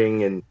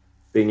touring and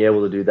being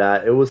able to do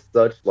that. It was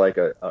such like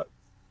a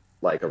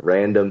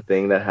random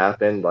thing that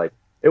happened. Like,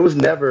 it was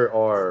never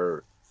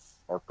our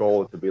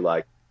goal to be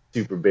like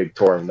super big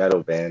touring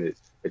metal band. It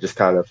just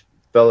kind of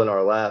fell in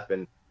our lap,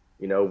 and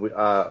we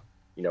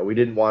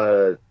didn't want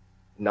to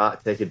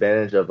not take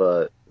advantage of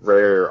a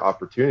rare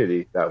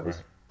opportunity that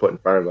was put in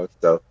front of us.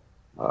 So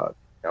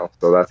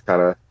so that's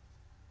kind of.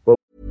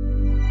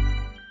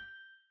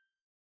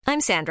 I'm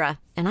Sandra,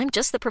 and I'm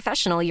just the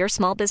professional your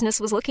small business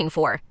was looking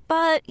for.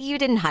 But you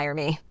didn't hire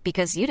me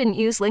because you didn't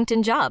use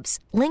LinkedIn Jobs.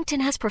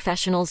 LinkedIn has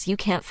professionals you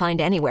can't find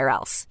anywhere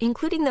else,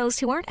 including those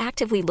who aren't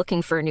actively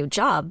looking for a new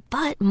job,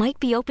 but might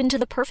be open to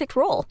the perfect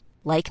role,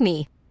 like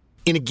me.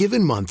 In a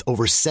given month,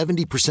 over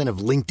 70% of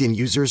LinkedIn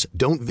users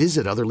don't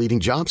visit other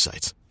leading job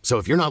sites. So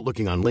if you're not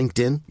looking on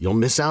LinkedIn, you'll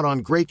miss out on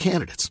great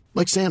candidates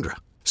like Sandra.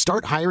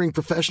 Start hiring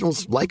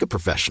professionals like a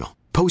professional.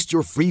 Post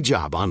your free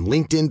job on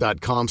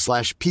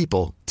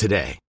linkedin.com/people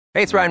today.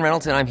 Hey, it's Ryan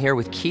Reynolds, and I'm here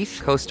with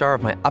Keith, co-star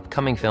of my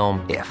upcoming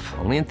film, If,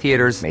 only in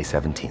theaters May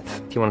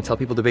 17th. Do you want to tell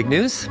people the big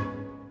news?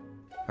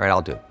 All right,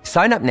 I'll do it.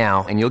 Sign up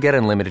now and you'll get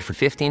unlimited for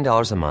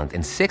 $15 a month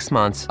and 6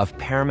 months of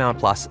Paramount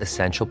Plus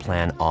Essential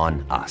Plan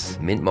on us.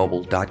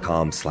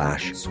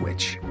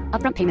 MintMobile.com/switch.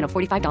 Upfront payment of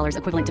 $45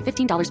 equivalent to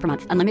 $15 per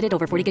month. Unlimited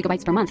over 40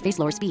 gigabytes per month. Face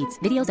lower speeds.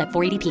 Videos at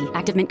 480p.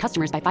 Active Mint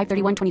customers by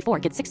 531.24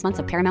 get 6 months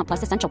of Paramount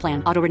Plus Essential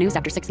Plan. Auto renews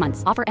after 6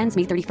 months. Offer ends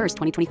May 31st,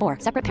 2024.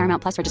 Separate Paramount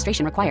Plus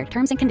registration required.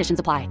 Terms and conditions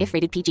apply if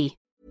rated PG.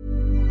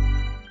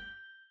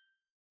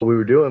 We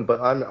were doing, but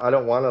I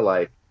don't want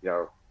to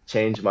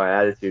change my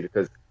attitude,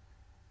 because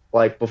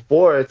like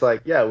before it's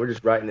like, yeah, we're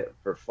just writing it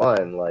for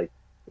fun, like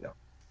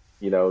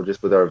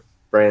just with our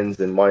friends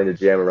and wanting to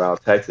jam around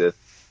Texas.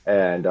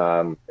 And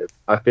I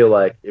feel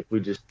like if we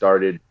just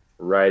started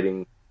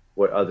writing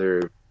what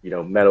other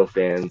metal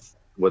fans,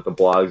 what the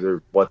blogs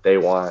or what they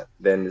want,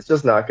 then it's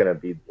just not going to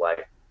be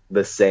like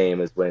the same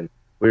as when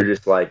we were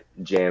just like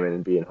jamming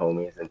and being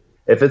homies. And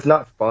if it's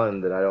not fun,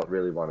 then I don't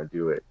really want to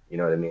do it. You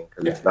know what I mean?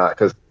 Because it's not,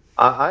 because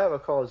I have a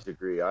college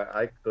degree.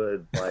 I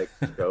could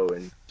go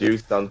and do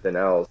something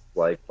else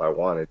if I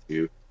wanted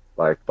to,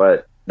 but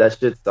that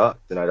shit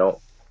sucks and I don't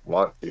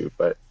want to.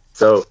 But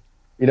so,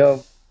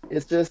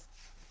 it's just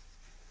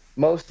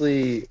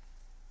mostly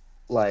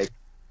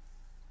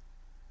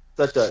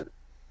such a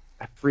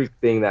freak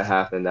thing that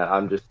happened that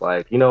I'm just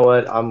like, you know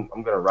what, I'm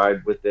gonna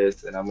ride with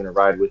this, and I'm gonna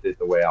ride with it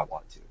the way I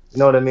want to. You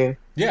know what I mean?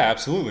 Yeah,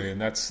 absolutely. And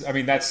that's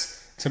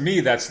to me,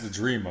 that's the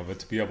dream of it,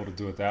 to be able to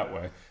do it that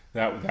way.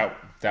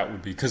 That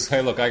would be, because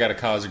hey, look, I got a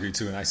college degree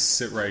too, and I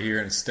sit right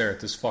here and stare at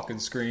this fucking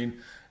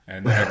screen,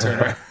 and then I turn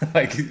around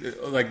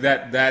like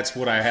that. That's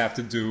what I have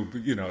to do.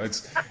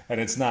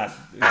 It's not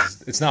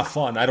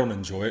fun. I don't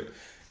enjoy it.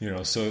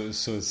 So it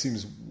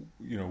seems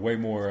way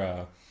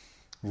more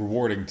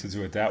rewarding to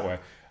do it that way.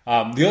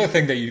 The other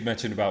thing that you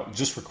mentioned about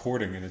just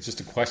recording, and it's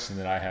just a question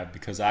that I have,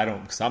 because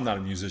I'm not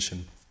a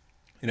musician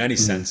in any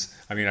sense.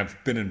 I mean,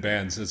 I've been in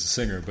bands as a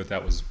singer, but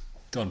that was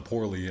done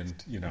poorly, and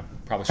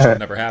probably should have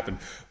never happened.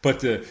 But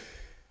the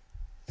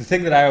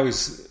thing that I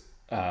always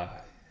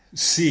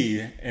see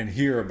and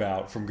hear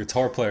about from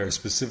guitar players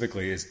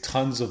specifically is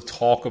tons of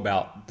talk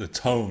about the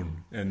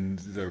tone and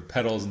their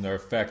pedals and their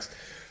effects.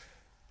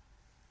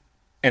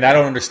 And I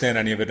don't understand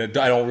any of it.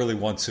 I don't really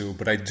want to,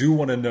 but I do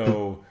want to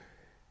know,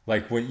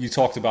 when you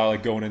talked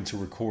about going into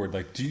record,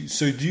 do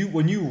you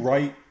when you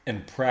write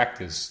and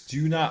practice, do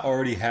you not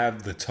already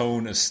have the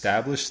tone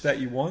established that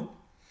you want?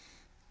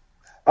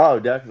 Oh,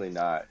 definitely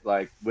not.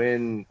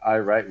 When I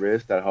write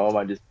riffs at home,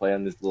 I just play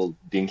on this little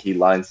dinky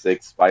Line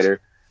 6 Spider,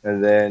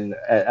 and then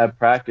at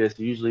practice,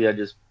 usually I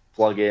just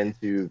plug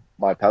into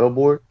my pedal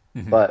board.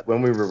 Mm-hmm. But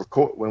when we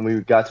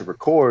got to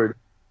record,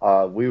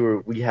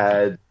 we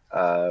had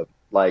the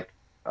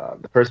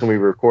person we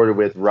recorded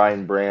with,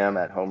 Ryan Bram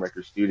at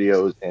Homewrecker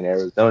Studios in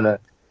Arizona.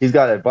 He's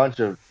got a bunch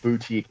of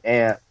boutique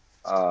amps,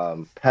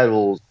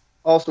 pedals,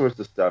 all sorts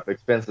of stuff,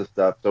 expensive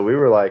stuff. So we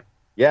were like,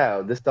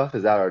 yeah, this stuff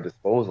is at our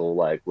disposal.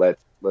 Let's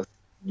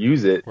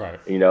use it. Right.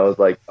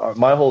 It's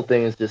my whole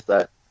thing is just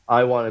that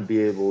I want to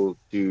be able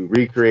to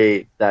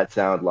recreate that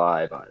sound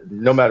live,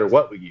 no matter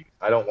what we use.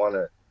 I don't want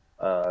to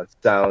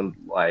sound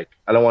like,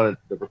 I don't want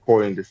the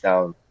recording to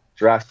sound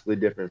drastically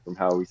different from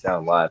how we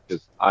sound live,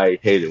 because I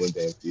hate it when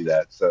bands do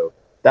that. So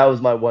that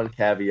was my one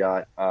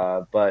caveat.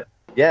 But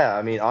yeah,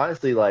 I mean,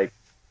 honestly, like,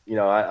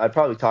 I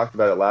probably talked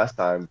about it last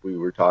time we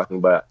were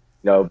talking, but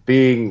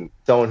being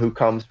someone who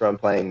comes from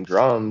playing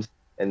drums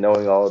and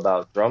knowing all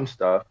about drum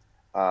stuff,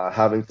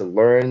 having to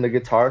learn the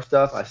guitar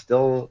stuff, I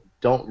still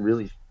don't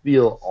really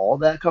feel all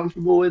that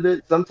comfortable with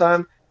it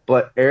sometimes.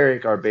 But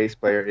Eric, our bass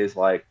player, is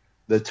like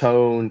the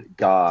tone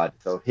god.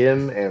 So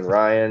him and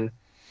Ryan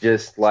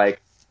just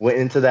like went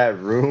into that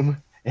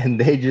room and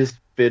they just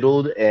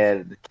fiddled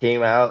and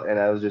came out, and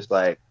I was just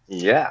like,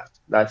 yeah,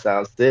 that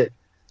sounds sick.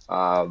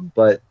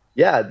 But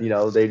yeah,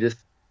 they just,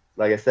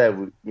 like I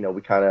said,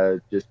 we kind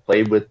of just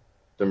played with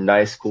some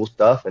nice, cool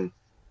stuff. And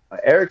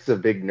Eric's a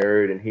big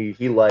nerd, and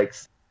he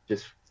likes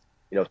just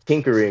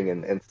tinkering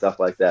and stuff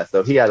like that.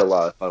 So he had a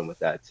lot of fun with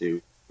that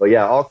too. But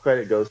yeah, all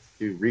credit goes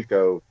to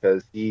Rico,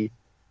 because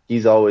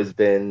he's always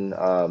been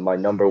my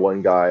number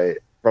one guy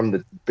from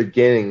the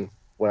beginning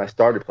when I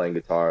started playing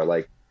guitar.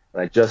 Like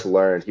when I just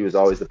learned, he was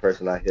always the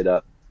person I hit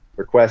up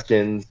for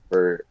questions,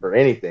 for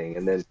anything.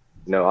 And then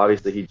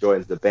obviously he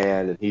joins the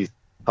band, and he's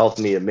helped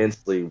me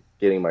immensely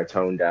getting my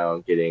tone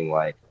down, getting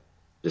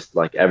just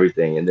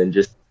everything, and then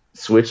just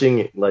switching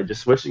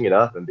it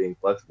up and being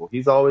flexible.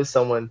 He's always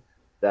someone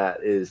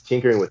that is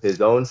tinkering with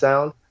his own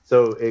sound,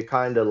 so it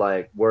kind of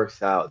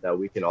works out that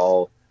we can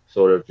all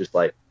sort of just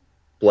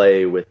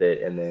play with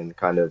it and then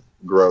kind of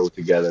grow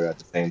together at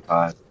the same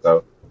time.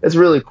 So it's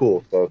really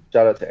cool. So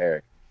shout out to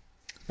Eric.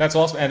 That's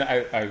awesome. And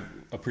I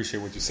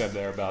appreciate what you said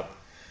there about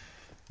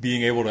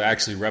being able to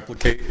actually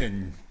replicate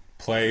and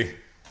play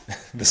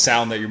the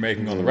sound that you're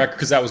making on the record,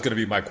 because that was going to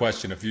be my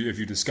question. If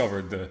you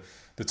discovered the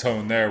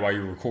tone there while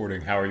you were recording,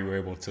 how are you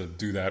able to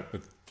do that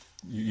with,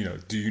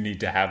 do you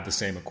need to have the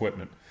same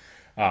equipment?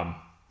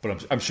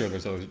 But I'm sure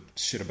there's other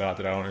shit about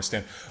that I don't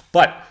understand.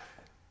 But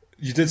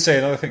you did say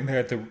another thing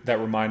there that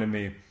reminded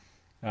me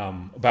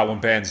about when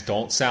bands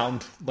don't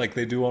sound like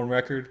they do on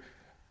record.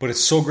 But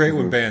it's so great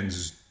when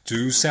bands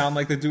do sound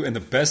like they do. And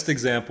the best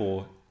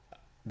example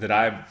that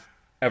I've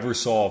ever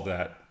saw of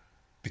that,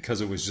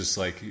 because it was just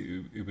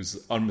it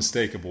was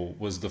unmistakable,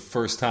 was the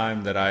first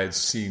time that I had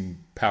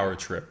seen Power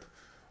Trip.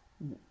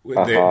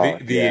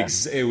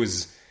 It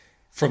was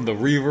from the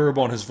reverb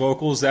on his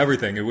vocals to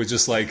everything. It was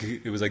just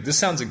this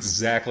sounds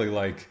exactly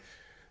like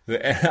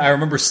I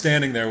remember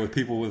standing there with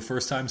people the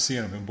first time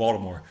seeing him in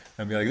Baltimore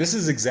and be like, this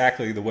is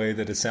exactly the way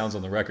that it sounds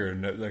on the record.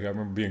 And I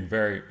remember being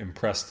very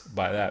impressed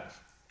by that,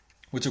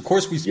 which of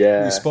course we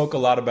spoke a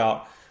lot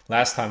about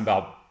last time,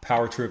 about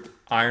Power Trip,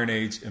 Iron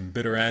Age, and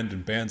Bitter End,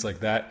 and bands like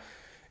that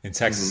in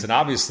Texas. And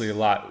obviously a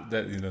lot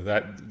that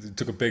that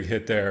took a big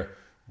hit there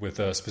with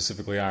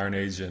specifically Iron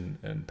Age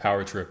and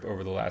Power Trip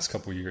over the last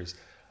couple of years.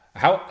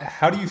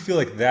 How do you feel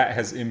like that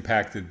has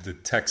impacted the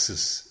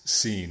Texas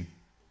scene,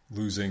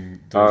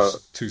 losing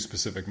those two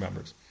specific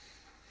members?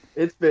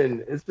 It's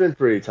been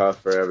pretty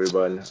tough for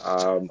everyone.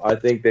 I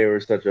think they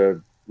were such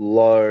a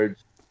large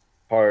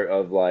part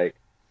of I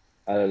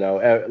don't know,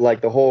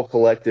 the whole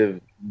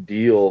collective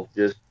deal,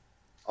 just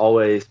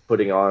always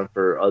putting on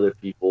for other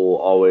people,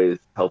 always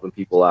helping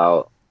people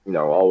out,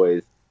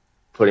 always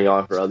putting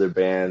on for other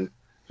bands,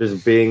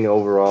 just being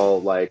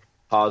overall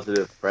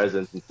positive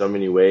presence in so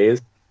many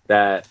ways,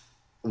 that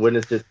when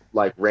it's just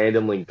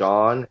randomly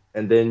gone,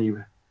 and then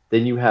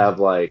you have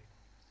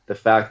the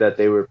fact that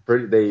they were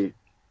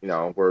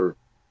were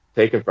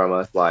taken from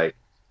us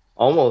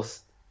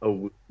almost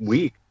a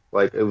week.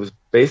 It was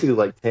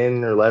basically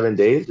 10 or 11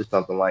 days or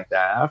something like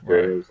that after.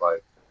 Right. It was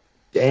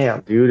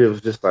damn, dude, it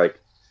was just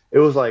it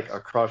was a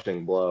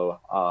crushing blow.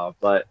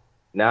 But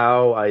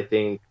now I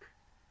think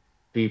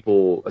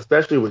people,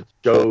 especially with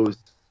shows,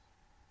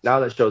 now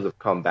that shows have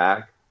come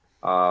back,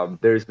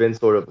 there's been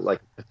sort of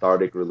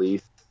cathartic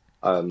release.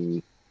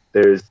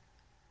 There's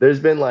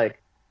been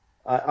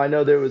I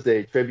know there was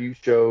a tribute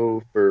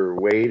show for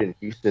Wade in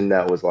Houston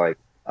that was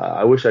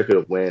I wish I could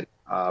have went,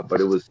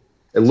 but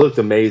it looked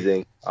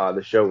amazing.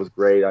 The show was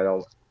great. I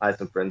had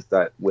some friends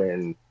that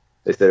went.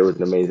 They said it was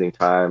an amazing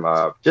time.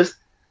 Just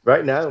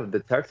right now, the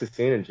Texas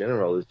scene in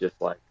general is just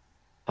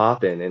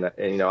popping, and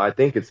I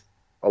think it's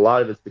a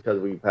lot of it's because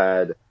we've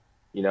had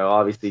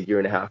obviously a year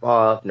and a half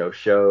off, no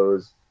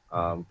shows,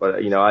 but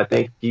I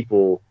think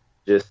people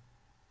just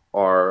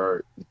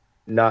are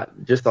not,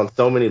 just on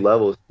so many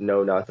levels,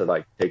 know not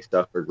to take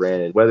stuff for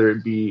granted, whether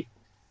it be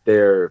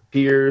their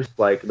peers,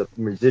 the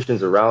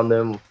musicians around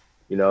them,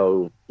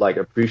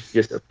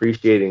 just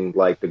appreciating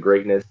the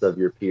greatness of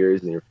your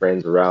peers and your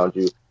friends around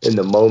you in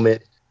the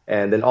moment,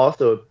 and then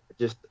also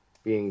just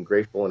being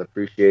grateful and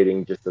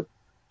appreciating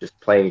just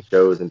playing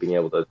shows and being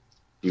able to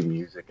do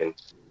music and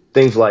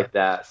things like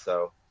that.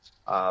 So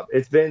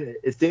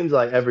it seems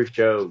like every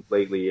show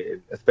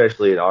lately,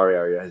 especially in our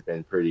area, has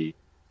been pretty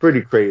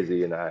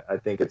crazy, and I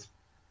think it's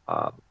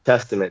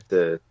testament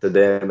to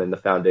them and the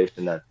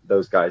foundation that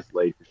those guys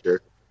laid, for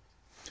sure.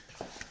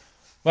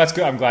 Well, that's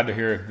good. I'm glad to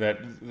hear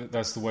that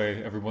that's the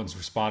way everyone's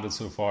responded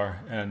so far.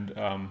 And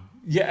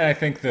I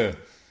think the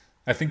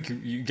I think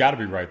you got to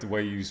be right. The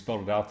way you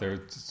spelled it out there,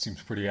 it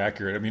seems pretty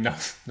accurate. I mean,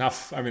 not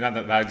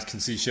that I can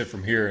see shit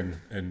from here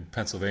in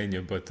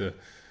Pennsylvania, but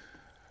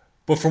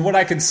from what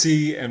I can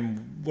see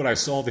and what I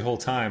saw the whole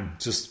time,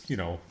 just, you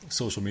know,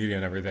 social media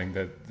and everything,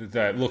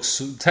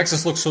 that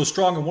Texas looks so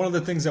strong. And one of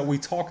the things that we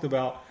talked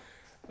about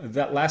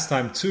that last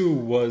time too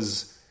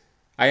was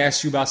I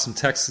asked you about some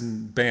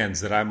Texan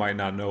bands that I might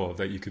not know of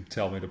that you could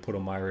tell me to put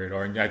on my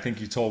radar. And I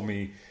think you told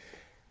me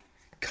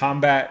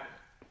Combat,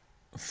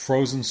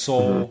 Frozen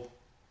Soul,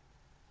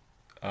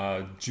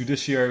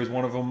 Judiciary was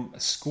one of them.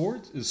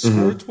 Scourge? Is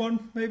Scourge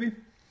one, maybe?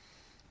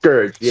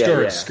 Scourge,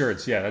 yeah.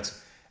 Scourge, yeah.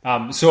 That's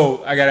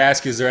so I got to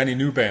ask you, is there any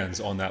new bands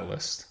on that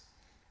list?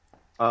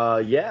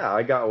 Yeah,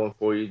 I got one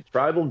for you.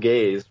 Tribal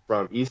Gaze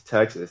from East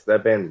Texas.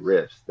 That band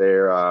rips.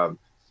 They're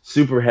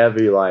super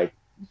heavy, like,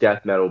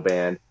 death metal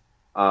band.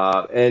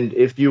 And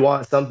if you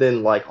want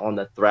something like on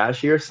the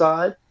thrashier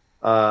side,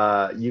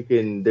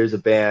 there's a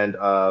band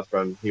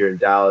from here in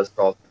Dallas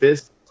called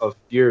Fist of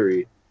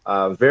Fury.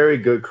 Very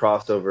good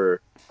crossover,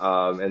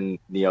 in,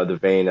 you know, the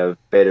vein of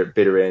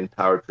Bitter End,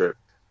 Power Trip,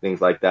 things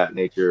like that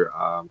nature.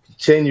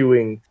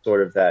 Continuing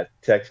sort of that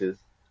Texas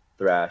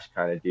thrash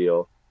kind of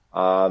deal.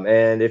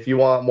 And if you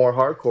want more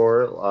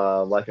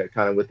hardcore, like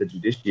kind of with the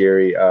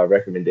Judiciary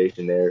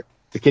recommendation there,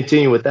 to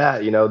continue with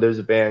that, you know, there's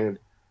a band,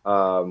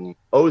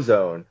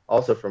 Ozone,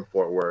 also from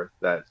Fort Worth,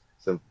 that's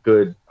some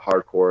good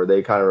hardcore.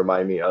 They kind of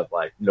remind me of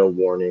like No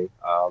Warning,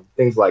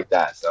 things like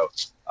that.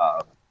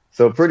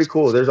 So pretty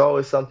cool. There's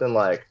always something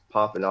like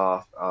popping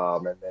off.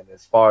 And then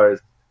as far as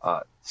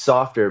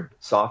softer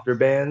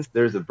bands,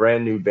 there's a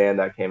brand new band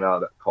that came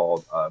out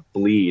called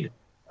Bleed,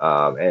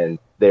 and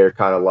they're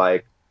kind of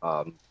like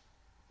 90s,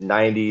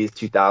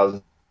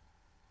 2000s.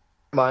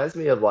 Reminds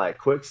me of like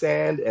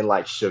Quicksand and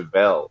like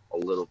Chevelle a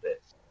little bit.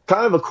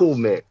 Kind of a cool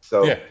mix.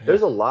 So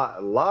there's a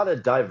lot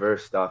of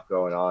diverse stuff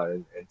going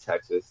on in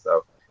Texas.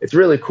 So it's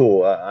really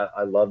cool.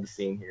 I love the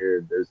scene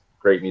here. There's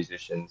great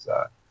musicians,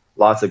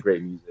 lots of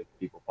great music,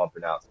 people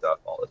pumping out stuff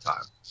all the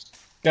time.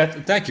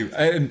 Thank you.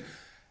 And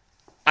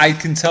I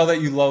can tell that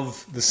you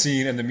love the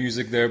scene and the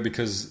music there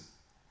because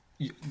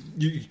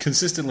you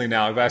consistently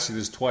now, I've asked you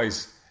this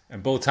twice,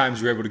 and both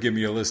times you're able to give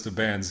me a list of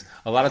bands.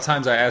 A lot of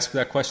times I ask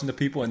that question to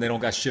people and they don't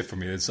got shit for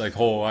me. It's like,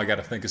 oh, I got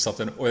to think of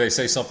something. Or they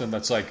say something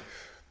that's like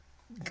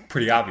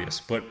pretty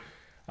obvious. But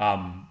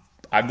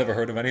I've never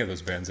heard of any of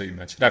those bands that you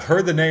mentioned. I've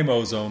heard the name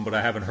Ozone, but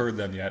I haven't heard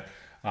them yet.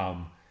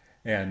 And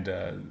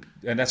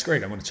that's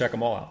great. I'm going to check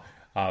them all out.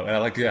 And I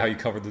like how you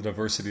covered the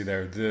diversity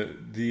there.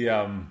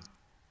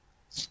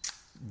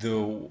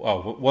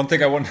 One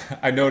thing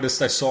I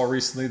noticed I saw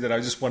recently that I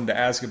just wanted to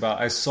ask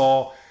about. I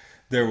saw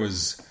there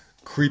was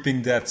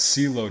Creeping Death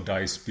CeeLo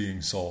dice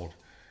being sold.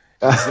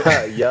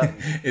 Yeah.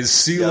 Is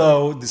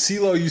CeeLo the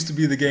CeeLo used to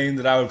be the game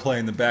that I would play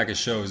in the back of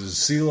shows? Is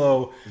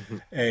CeeLo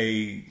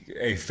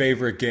a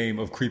favorite game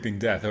of Creeping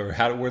Death, or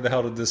where the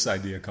hell did this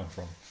idea come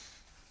from?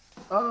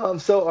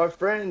 So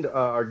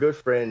our good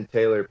friend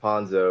Taylor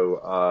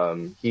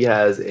Ponzo, he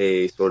has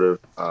a sort of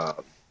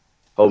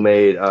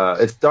homemade.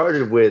 It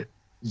started with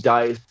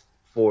dice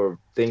for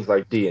things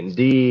like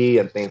D&D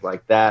and things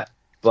like that,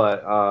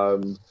 but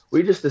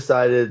we just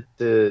decided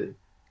to.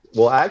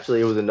 Well,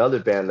 actually, it was another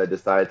band that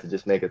decided to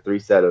just make a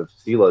 3-set of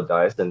CeeLo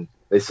dice, and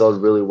they sold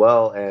really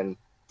well. And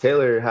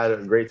Taylor had a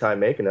great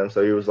time making them,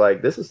 so he was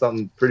like, "This is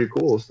something pretty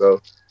cool."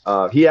 So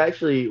he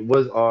actually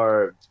was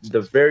the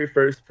very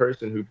first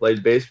person who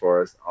played bass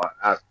for us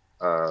at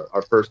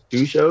our first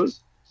 2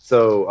 shows.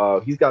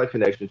 So he's got a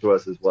connection to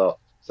us as well.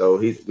 So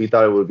we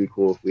thought it would be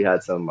cool if we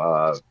had some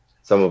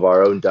of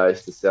our own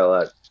dice to sell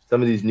at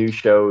some of these new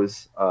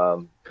shows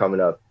coming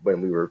up when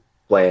we were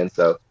playing.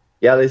 So.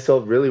 Yeah, they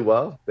sold really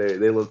well.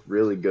 They look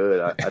really good.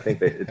 I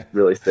think it's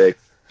really sick.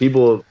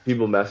 People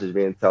message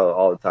me and tell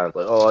all the time,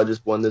 like, "Oh, I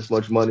just won this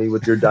much money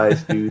with your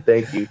dice, dude.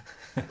 Thank you."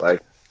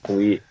 Like,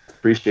 we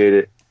appreciate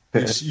it.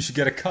 You should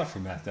get a cut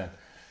from that then.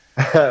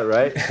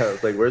 Right? I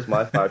was like, "Where's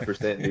my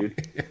 5%,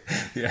 dude?"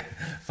 Yeah,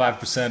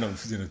 5% of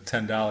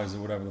 $10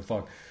 or whatever the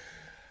fuck.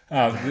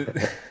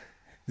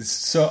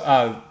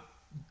 So,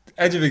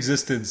 Edge of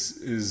Existence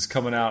is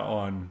coming out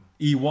on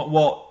E1.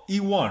 Well,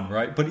 E1,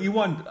 right? But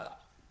E1.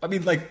 I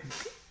mean, like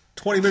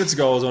 20 minutes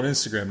ago, I was on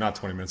Instagram. Not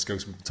 20 minutes ago,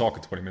 because we've been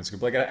talking 20 minutes ago.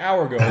 But like an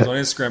hour ago, I was on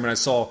Instagram and I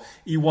saw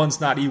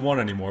E1's not E1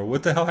 anymore.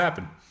 What the hell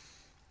happened?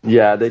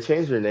 Yeah, they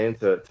changed their name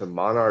to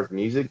Monarch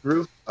Music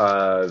Group.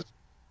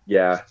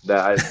 Yeah,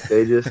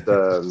 they just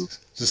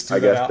just I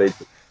guess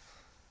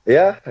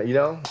yeah,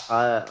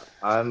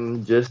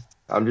 I'm just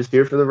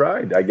here for the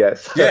ride, I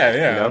guess.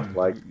 Yeah.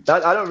 Like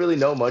I don't really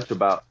know much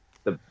about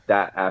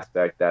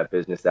that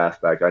business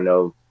aspect. I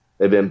know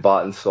they've been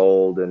bought and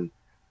sold and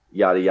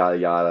yada yada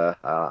yada.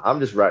 I'm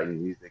just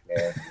writing music,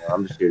 man.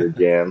 I'm just here to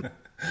jam.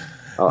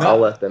 I'll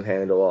let them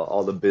handle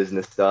all the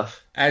business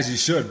stuff. As you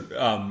should.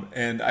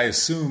 And I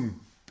assume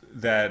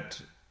that,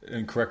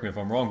 and correct me if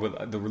I'm wrong,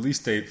 but the release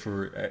date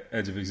for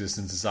Edge of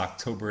Existence is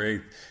October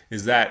 8th.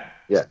 Is that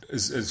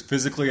is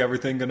physically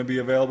everything going to be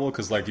available?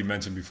 Because like you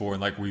mentioned before,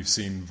 and like we've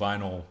seen,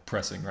 vinyl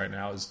pressing right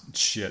now is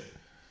shit.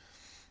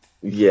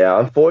 Yeah,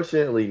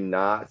 unfortunately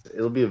not.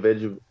 It'll be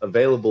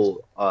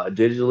available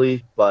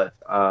digitally, but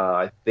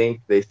I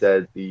think they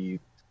said the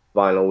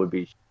vinyl would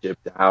be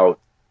shipped out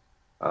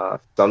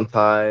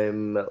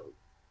sometime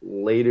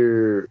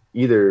later,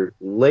 either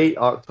late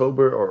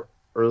October or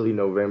early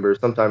November,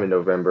 sometime in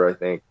November, I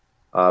think.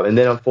 And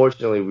then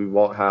unfortunately, we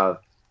won't have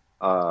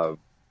uh,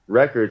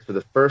 records for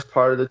the first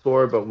part of the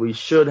tour, but we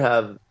should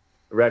have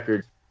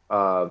records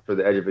for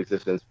the Edge of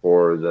Existence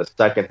for the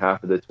second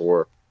half of the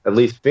tour. At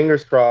least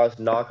fingers crossed,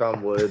 knock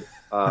on wood,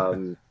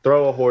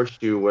 throw a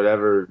horseshoe,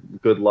 whatever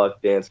good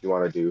luck dance you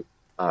want to do.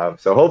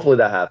 So hopefully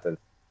that happens.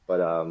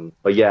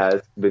 But yeah,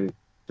 it's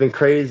been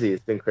crazy.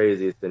 It's been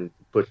crazy. It's been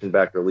pushing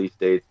back release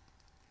dates,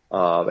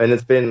 and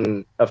it's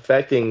been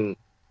affecting,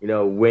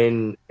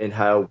 when and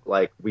how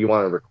like we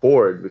want to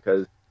record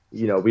because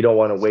we don't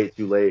want to wait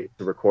too late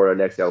to record our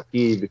next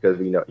LP because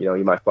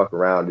you might fuck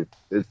around.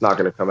 It's not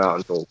going to come out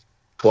until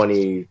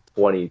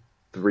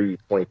 2023,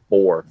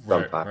 24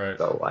 sometime. Right.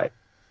 So like,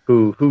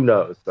 who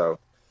knows? So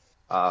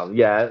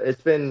yeah,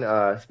 it's been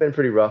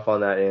pretty rough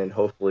on that end.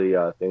 Hopefully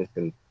things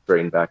can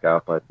straighten back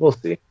out, but we'll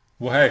see.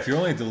 Well, hey, if you're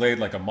only delayed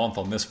like a month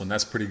on this one,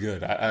 that's pretty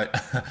good.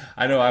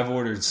 I know I've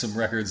ordered some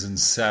records and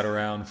sat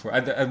around for.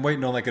 I'm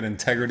waiting on like an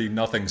Integrity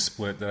Nothing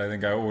split that I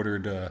think I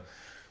ordered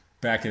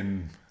back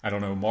in, I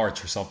don't know,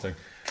 March or something.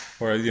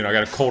 Or I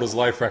got a Cold as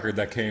Life record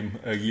that came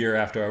a year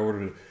after I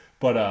ordered it.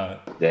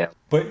 But Damn.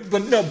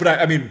 but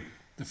I mean,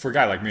 for a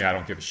guy like me, I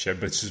don't give a shit.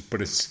 But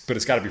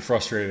it's got to be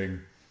frustrating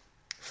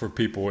for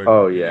people in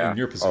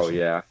your position. Oh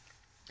yeah,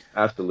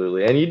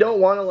 absolutely. And you don't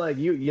want to like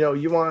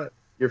you want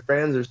your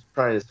fans are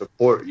trying to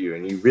support you,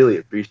 and you really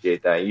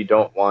appreciate that. And you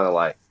don't want to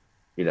like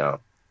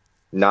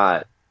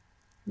not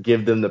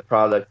give them the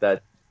product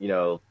that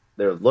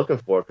they're looking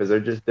for because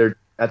they're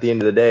at the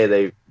end of the day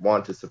they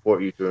want to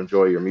support you to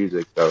enjoy your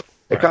music. So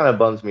it kind of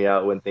bums me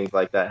out when things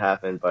like that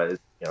happen, but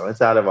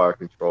it's out of our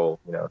control.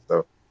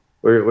 So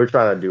we're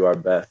trying to do our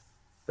best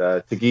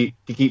to keep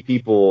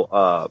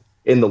people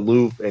in the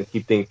loop and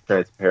keep things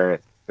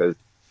transparent because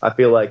I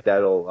feel like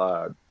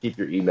that'll keep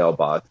your email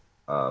box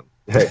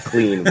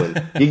clean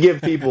when you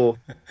give people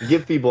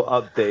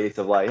updates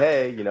of like,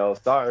 hey,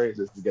 sorry,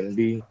 this is gonna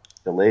be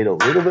delayed a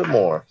little bit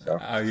more. So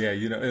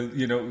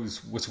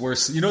what's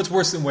worse. It's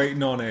worse than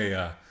waiting on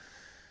a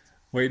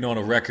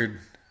record.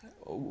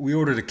 We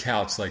ordered a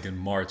couch like in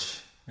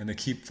March, and they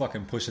keep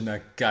fucking pushing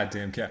that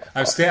goddamn couch.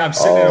 I'm sitting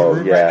in a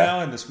room right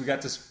now, and we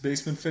got this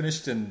basement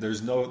finished, and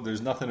there's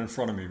nothing in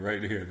front of me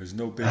right here. There's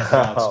no big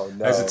couch. Oh,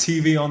 no. There's a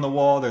TV on the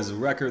wall. There's a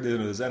record.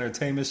 There's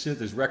entertainment shit.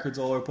 There's records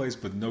all over the place,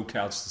 but no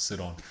couch to sit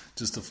on.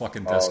 Just a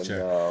fucking desk chair.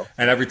 No.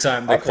 And every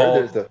time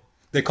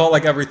they call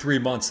like every 3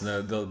 months,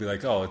 and they'll be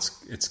like, "Oh,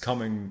 it's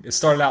coming." It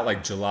started out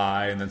like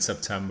July, and then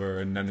September,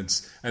 and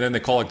then they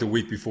call like the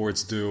week before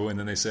it's due, and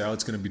then they say, "Oh,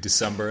 it's going to be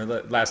December."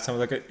 And last time,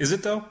 like, is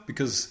it though?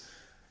 Because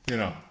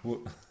yeah,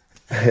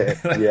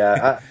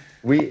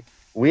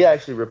 we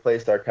actually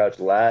replaced our couch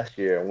last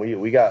year, and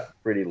we got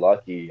pretty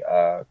lucky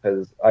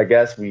because I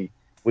guess we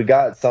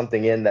got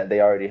something in that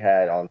they already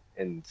had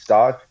in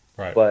stock.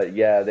 Right. But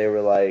yeah, they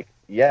were like,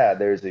 yeah,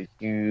 there's a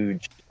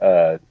huge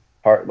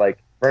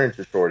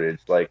furniture shortage.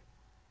 Like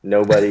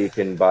nobody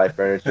can buy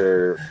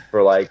furniture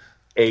for like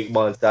 8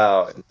 months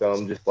out, and so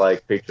I'm just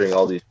like picturing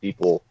all these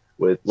people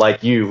with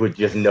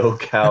just no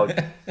couch,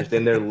 just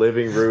in their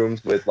living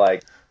rooms with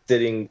like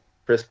sitting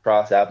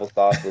crisscross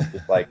applesauce with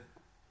just like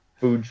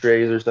food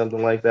trays or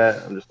something like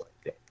that. I'm just like,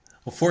 damn.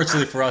 Well,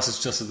 fortunately for us,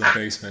 it's just in the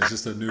basement. It's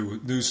just a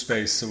new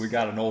space, so we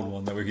got an old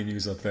one that we can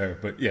use up there.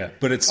 But yeah,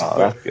 that's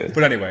good.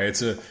 But anyway,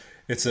 it's a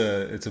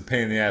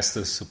pain in the ass,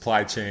 the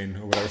supply chain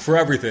or whatever for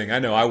everything. I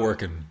know I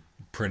work in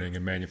printing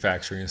and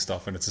manufacturing and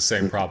stuff, and it's the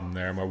same problem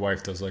there. My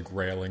wife does like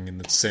railing, and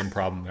it's the same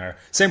problem there.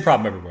 Same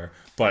problem everywhere.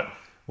 But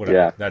whatever.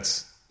 Yeah.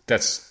 That's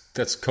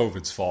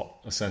COVID's fault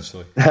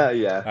essentially.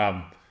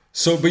 Yeah.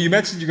 But you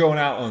mentioned you're going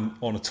out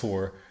on a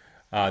tour.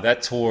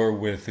 That tour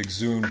with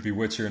Exhumed,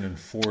 Bewitcher, and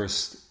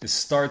Enforced, it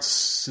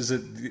starts, is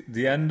it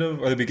the end of,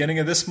 or the beginning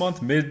of this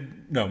month?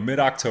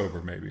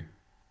 Mid-October maybe?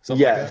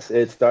 Something yes, like that?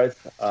 it starts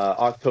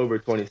October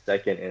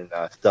 22nd in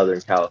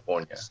Southern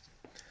California.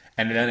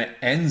 And then it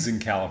ends in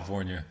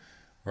California,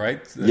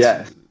 right?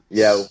 Yes.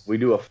 Yeah, we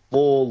do a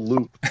full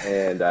loop,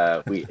 and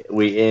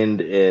we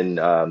end in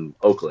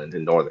Oakland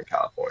in Northern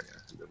California.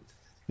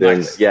 Then,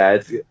 nice.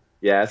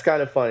 It's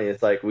kind of funny.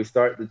 It's like we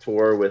start the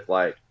tour with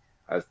like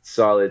a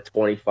solid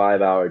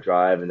 25-hour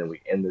drive, and then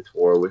we end the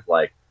tour with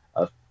like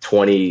a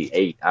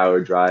 28-hour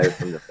drive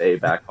from the Bay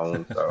back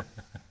home. So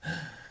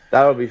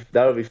that'll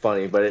be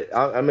funny. But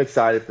I'm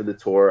excited for the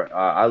tour.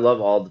 I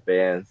love all the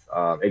bands.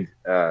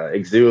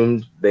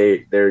 Exhumed,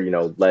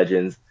 they're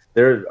legends.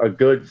 They're a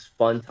good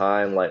fun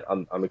time. Like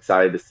I'm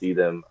excited to see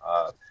them,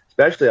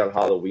 especially on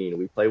Halloween.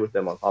 We play with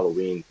them on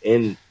Halloween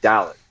in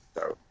Dallas,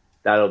 so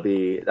that'll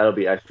be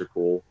extra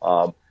cool.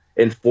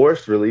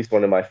 Enforced released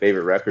one of my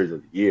favorite records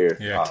of the year.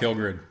 Yeah,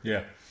 Kilgrid.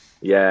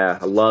 Yeah,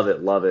 I love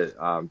it.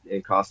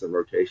 In constant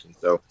rotation.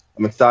 So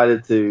I'm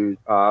excited to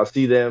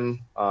see them.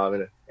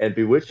 And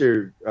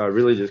Bewitcher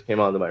really just came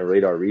onto my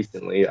radar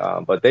recently,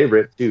 but they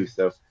ripped too.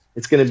 So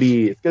it's gonna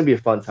be a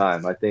fun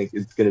time. I think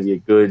it's gonna be a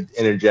good,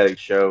 energetic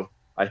show.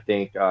 I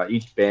think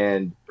each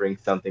band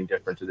brings something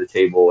different to the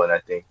table, and I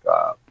think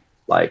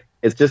like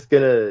it's just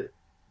gonna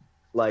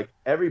like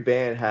every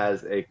band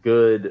has a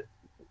good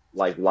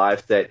like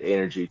live set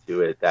energy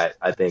to it that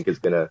I think is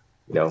gonna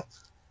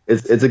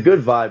it's a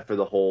good vibe for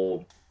the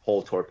whole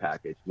tour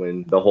package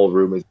when the whole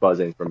room is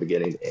buzzing from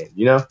beginning to end.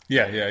 Yeah,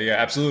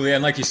 absolutely.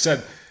 And like you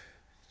said,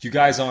 you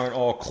guys aren't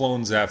all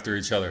clones after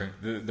each other.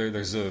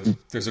 There's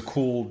a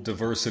cool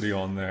diversity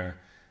on there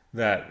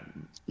that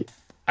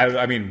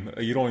I mean,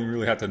 you don't even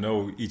really have to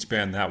know each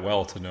band that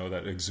well to know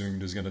that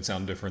Exhumed is going to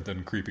sound different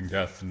than Creeping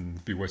Death,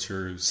 and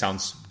Bewitcher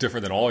sounds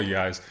different than all you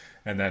guys,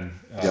 and then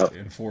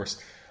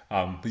Enforced.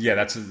 But yeah,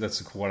 that's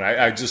a cool one.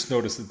 I just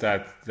noticed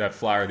that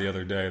flyer the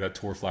other day, that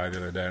tour flyer the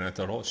other day, and I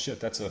thought, oh shit,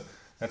 that's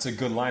a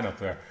good lineup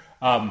there.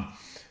 But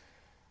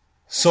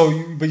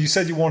you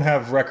said you won't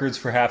have records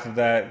for half of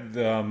that.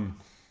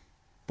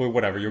 But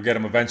whatever, you'll get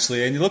them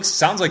eventually. And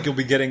sounds like you'll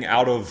be getting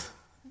out of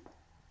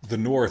the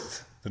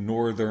north, the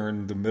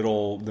northern, the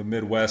middle, the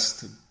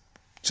Midwest,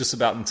 just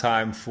about in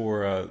time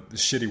for the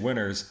shitty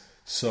winters.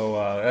 So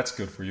that's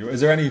good for you. Is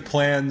there any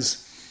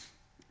plans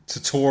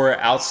to tour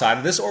outside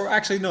of this? Or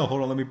actually, no,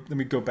 hold on. Let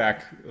me go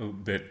back a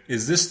bit.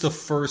 Is this the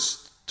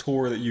first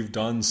tour that you've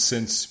done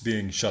since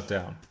being shut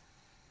down?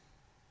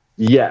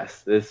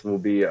 Yes, this will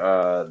be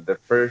the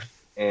first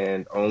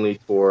and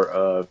only tour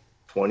of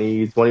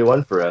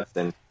 2021 for us,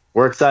 and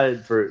we're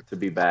excited to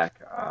be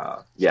back.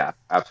 Yeah,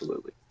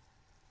 absolutely.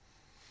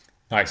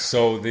 Nice.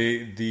 So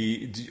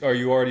are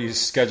you already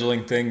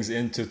scheduling things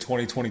into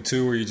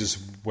 2022, or are you just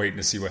waiting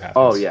to see what happens?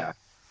 Oh yeah.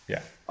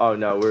 Oh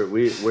no, we're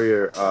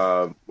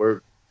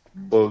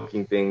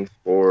booking things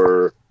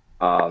for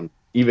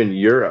even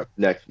Europe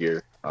next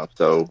year.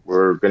 So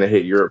we're gonna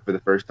hit Europe for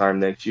the first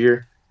time next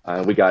year.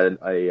 We got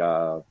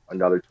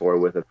another tour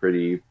with a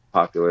pretty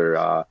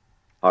popular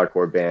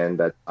hardcore band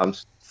that I'm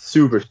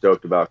super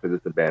stoked about because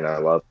it's a band I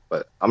love.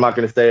 But I'm not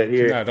going to say it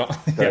here. No, don't.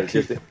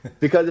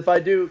 Because if I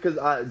do,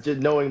 just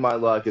knowing my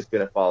luck, it's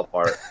going to fall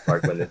apart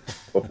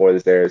before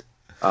this airs.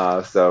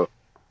 So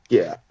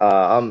yeah,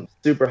 I'm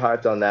super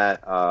hyped on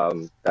that.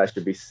 That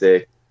should be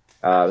sick.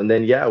 And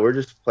then yeah, we're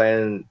just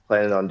planning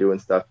on doing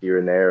stuff here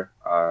and there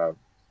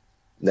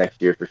next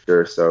year for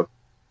sure. So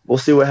we'll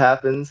see what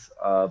happens.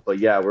 But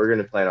yeah, we're going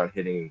to plan on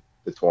hitting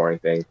the touring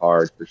thing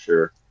hard for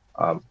sure.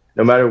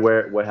 No matter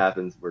what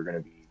happens, we're going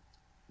to be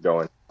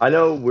going. I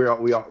know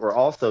we're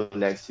also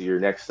next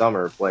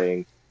summer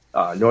playing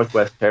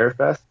Northwest Terror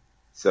Fest.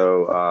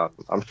 So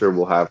I'm sure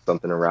we'll have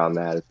something around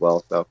that as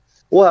well. So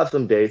we'll have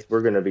some dates.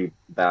 We're going to be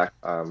back.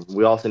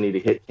 We also need to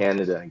hit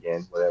Canada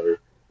again, whenever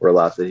we're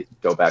allowed to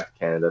go back to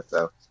Canada.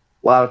 So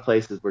a lot of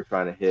places we're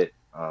trying to hit,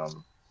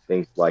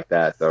 things like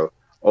that. So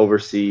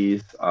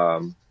overseas,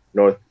 all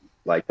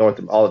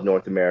of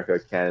North America,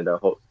 Canada,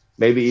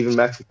 maybe even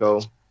Mexico.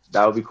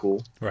 That would be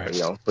cool. Right.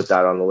 Put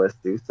that on the list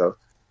too. So,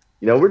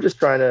 we're just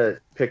trying to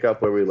pick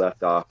up where we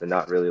left off and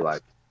not really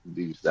like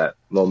lose that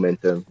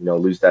momentum,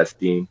 lose that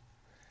steam.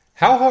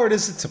 How hard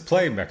is it to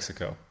play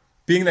Mexico?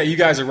 Being that you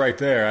guys are right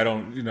there, I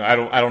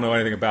don't know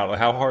anything about it.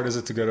 How hard is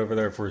it to get over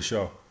there for a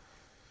show?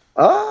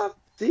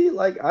 See,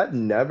 like I've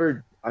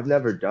never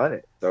done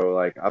it. So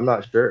like, I'm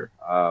not sure.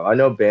 I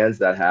know bands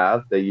that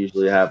have, they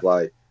usually have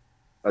like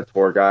a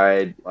tour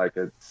guide, like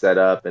a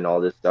setup and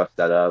all this stuff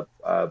set up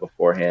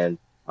beforehand.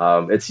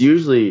 It's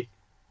usually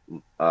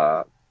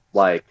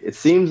like it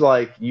seems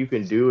like you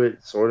can do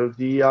it sort of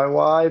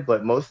DIY,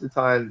 but most of the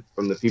time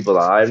from the people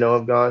that I know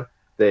have gone,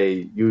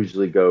 they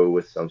usually go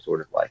with some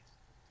sort of like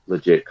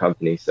legit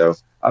company. So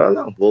I don't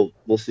know.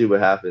 We'll see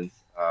what happens.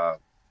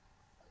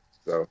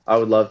 So I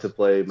would love to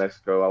play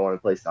Mexico. I want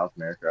to play South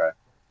America.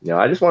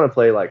 I just want to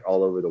play like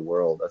all over the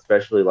world,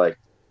 especially like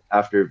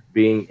after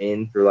being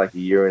in for like a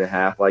year and a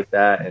half like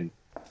that. And,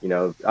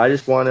 I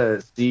just want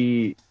to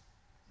see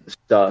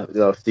stuff,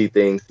 see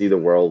things, see the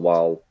world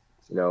while,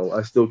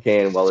 I still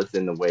can while it's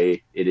in the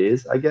way it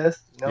is, I guess,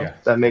 Yeah.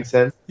 If that makes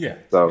sense. Yeah.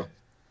 So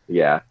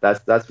yeah,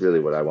 that's really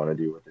what I want to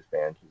do with this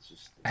band. It's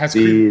just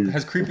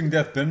has Creeping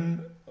Death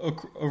been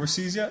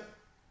overseas yet?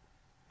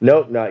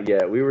 Nope, not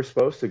yet. We were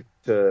supposed to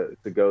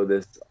go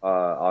this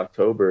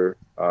October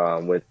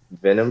with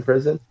Venom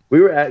Prison.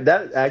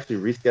 That actually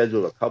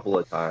rescheduled a couple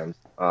of times,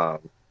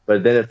 but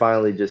then it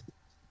finally just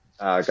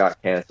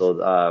got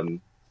canceled.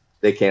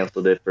 They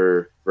canceled it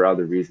for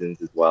other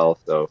reasons as well.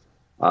 So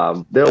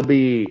there'll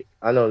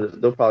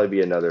probably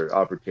be another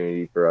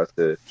opportunity for us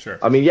to. Sure.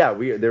 I mean, yeah,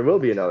 there will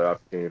be another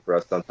opportunity for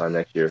us sometime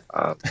next year.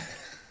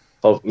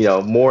 Hope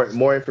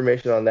more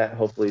information on that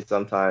hopefully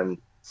sometime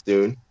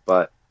soon.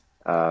 But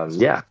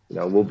yeah,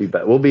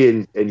 we'll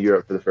be in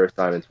Europe for the first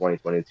time in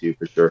 2022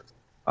 for sure.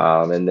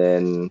 And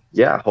then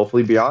yeah,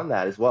 hopefully beyond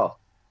that as well.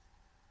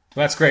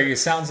 That's great. It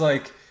sounds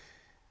like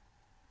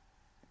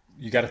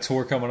you got a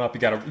tour coming up. You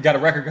got a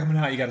record coming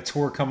out. You got a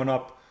tour coming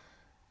up.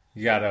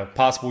 You got a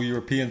possible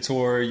European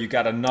tour. You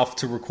got enough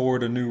to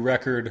record a new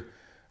record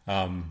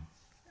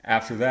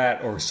after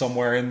that or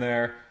somewhere in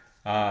there.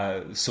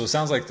 So it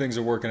sounds like things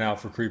are working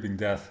out for Creeping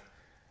Death.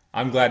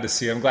 I'm glad to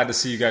see it. I'm glad to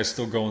see you guys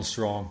still going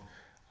strong.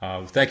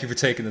 Thank you for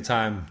taking the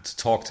time to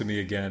talk to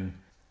me again.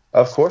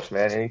 Of course,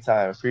 man.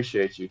 Anytime.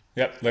 Appreciate you.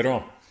 Yep, later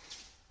on.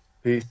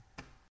 Peace.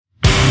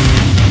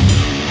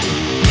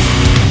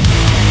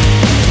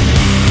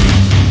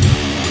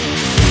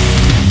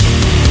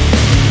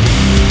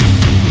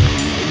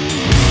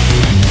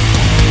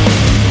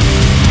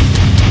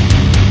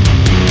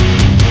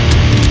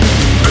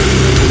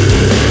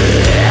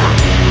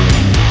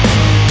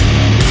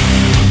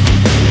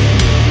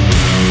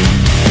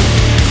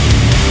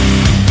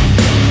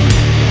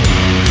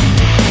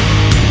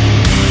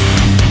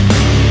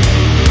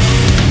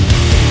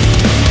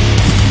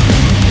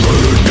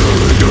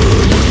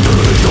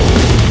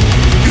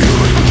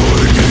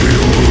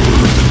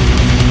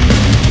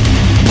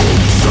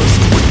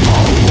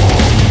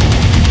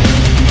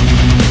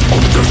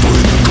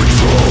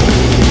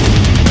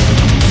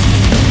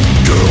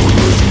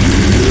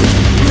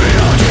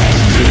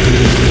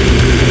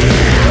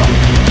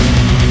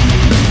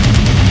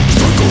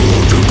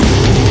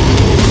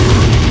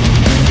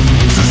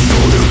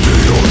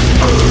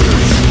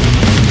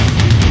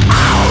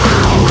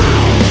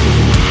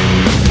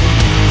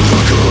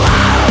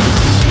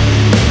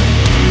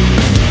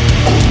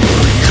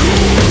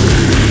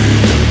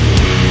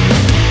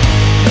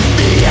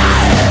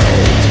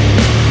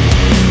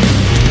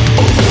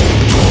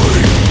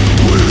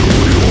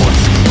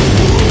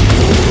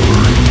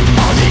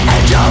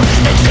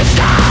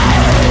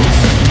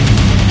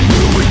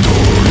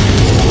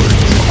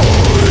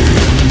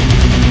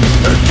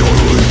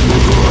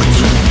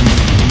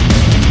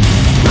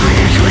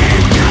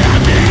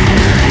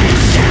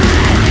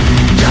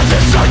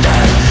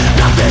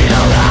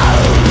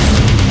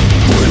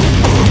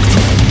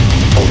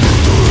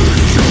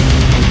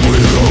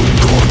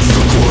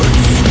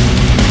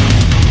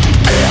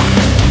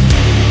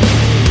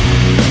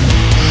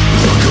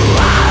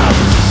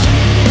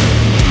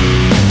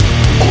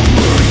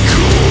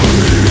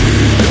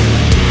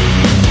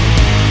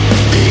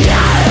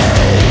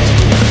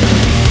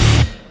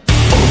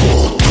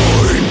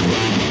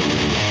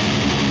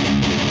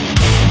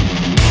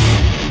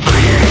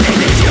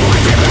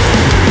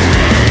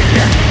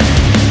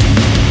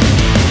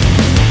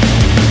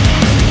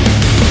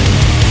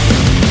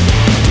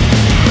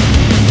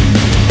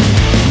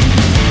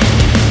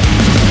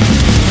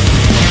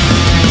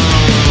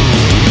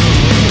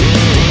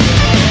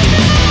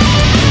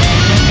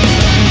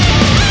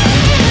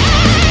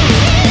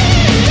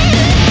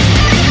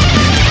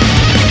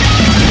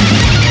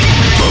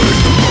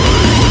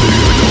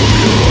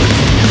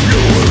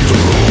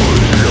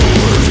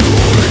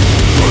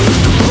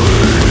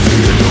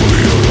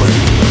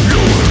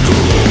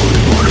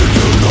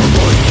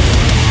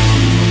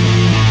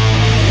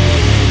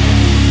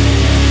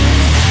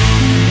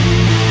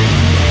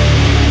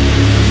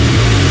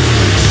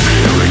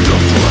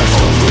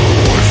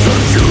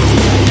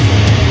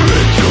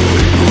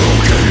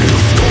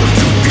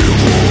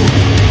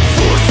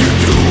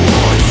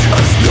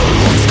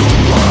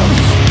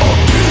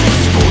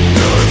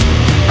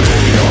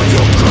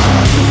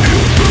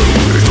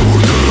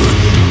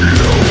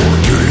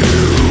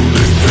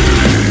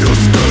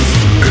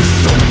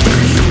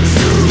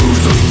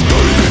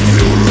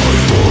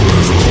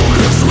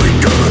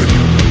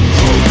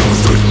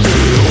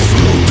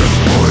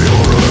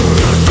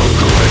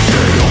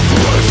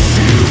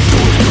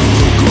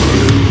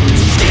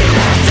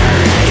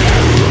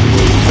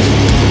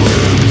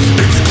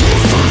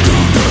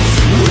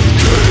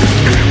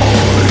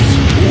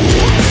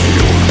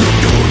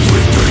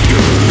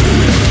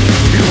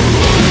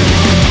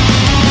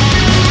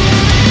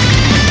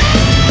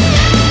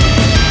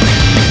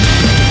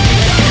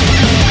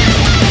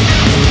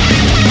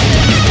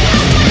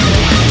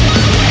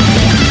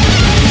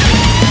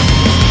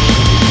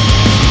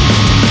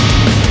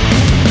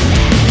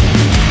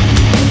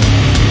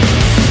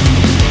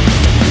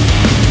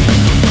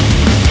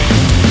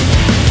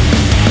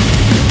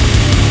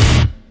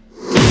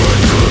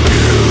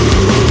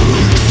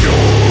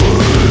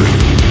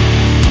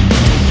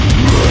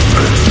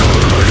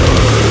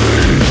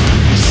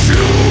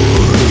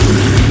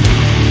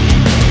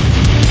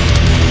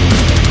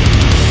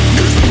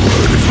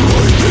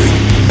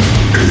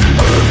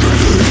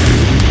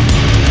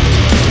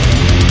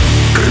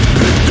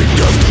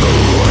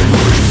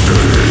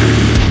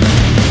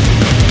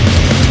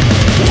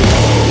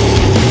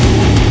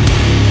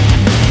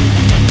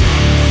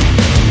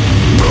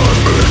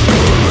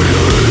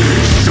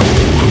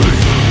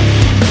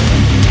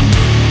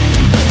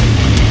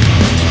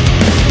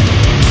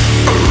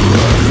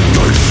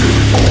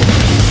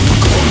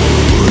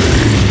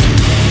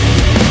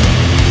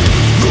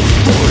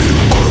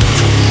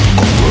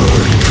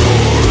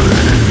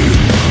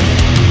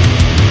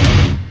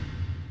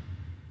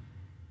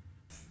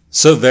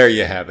 So there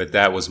you have it.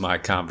 That was my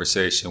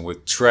conversation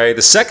with Trey,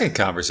 the second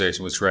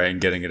conversation with Trey in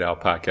Getting It Out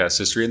podcast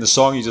history. And the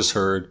song you just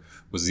heard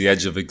was The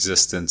Edge of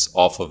Existence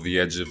off of the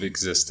Edge of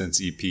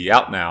Existence EP,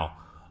 out now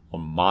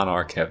on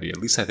Monarch Heavy. At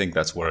least I think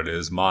that's what it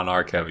is,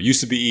 Monarch Heavy. It used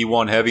to be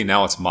E1 Heavy,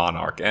 now it's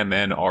Monarch,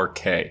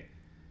 MNRK.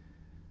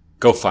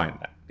 Go find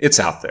that. It's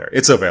out there.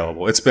 It's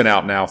available. It's been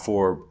out now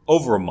for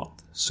over a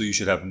month, so you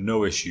should have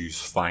no issues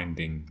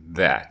finding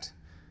that.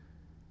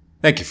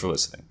 Thank you for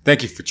listening.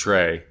 Thank you for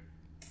Trey.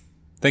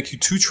 Thank you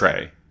to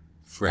Trey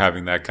for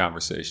having that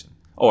conversation.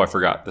 Oh, I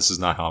forgot. This is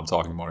not how I'm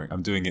talking morning.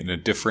 I'm doing it in a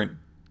different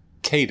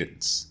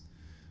cadence.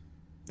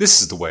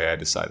 This is the way I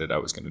decided I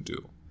was going to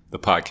do the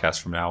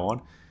podcast from now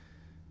on,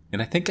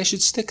 and I think I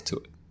should stick to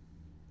it.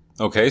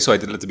 Okay, so I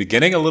did it at the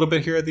beginning, a little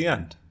bit here at the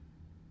end.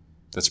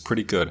 That's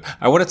pretty good.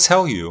 I want to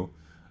tell you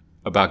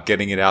about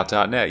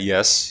gettingitout.net.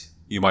 Yes,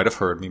 you might have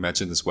heard me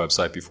mention this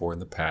website before in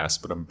the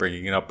past, but I'm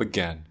bringing it up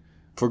again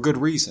for good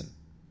reason.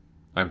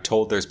 I'm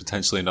told there's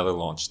potentially another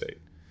launch date.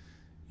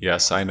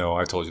 Yes, I know,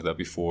 I've told you that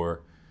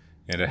before,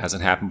 and it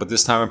hasn't happened, but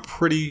this time I'm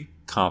pretty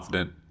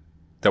confident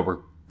that we're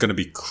going to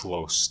be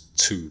close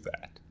to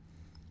that.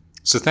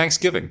 So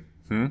Thanksgiving,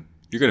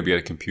 You're going to be at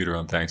a computer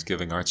on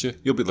Thanksgiving, aren't you?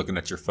 You'll be looking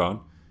at your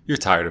phone. You're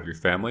tired of your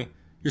family.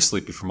 You're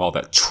sleepy from all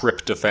that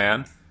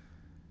tryptophan.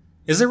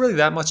 Is there really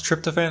that much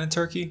tryptophan in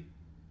turkey?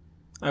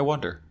 I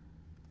wonder.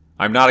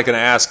 I'm not going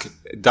to ask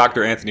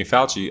Dr. Anthony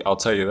Fauci, I'll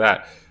tell you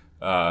that.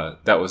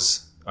 That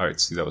was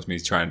me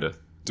trying to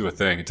do a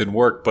thing. It didn't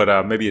work,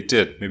 but maybe it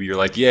did. Maybe you're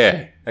like,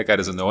 yeah, that guy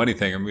doesn't know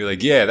anything. Or maybe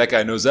like, yeah, that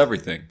guy knows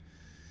everything.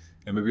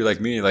 And maybe you're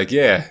like me, you're like,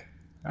 yeah,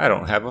 I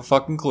don't have a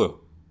fucking clue.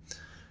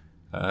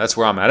 That's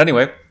where I'm at.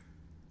 Anyway,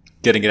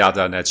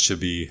 gettingitout.net should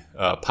be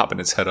popping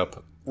its head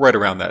up right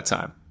around that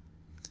time.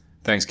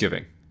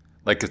 Thanksgiving.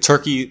 Like a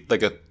turkey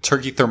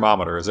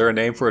thermometer. Is there a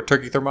name for a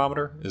turkey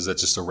thermometer? Is that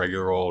just a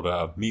regular old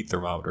meat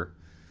thermometer?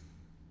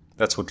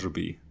 That's what it'll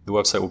be. The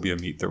website will be a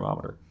meat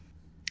thermometer.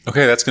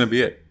 Okay, that's going to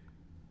be it.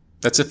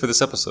 That's it for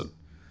this episode.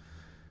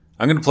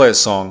 I'm going to play a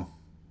song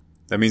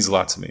that means a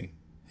lot to me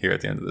here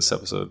at the end of this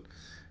episode.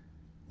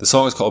 The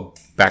song is called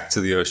Back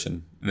to the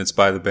Ocean, and it's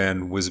by the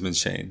band Wisdom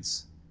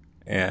Chains.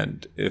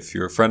 And if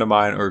you're a friend of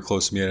mine or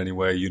close to me in any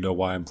way, you know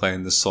why I'm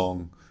playing this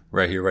song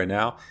right here, right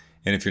now.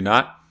 And if you're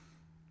not,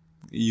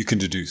 you can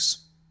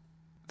deduce.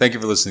 Thank you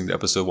for listening to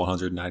episode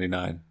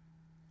 199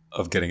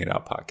 of Getting It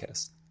Out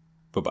podcast.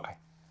 Bye-bye.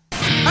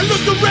 I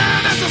look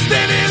around as I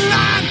stand in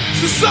line.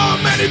 There's so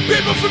many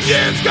people from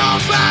years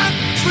gone by,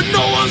 but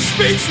no one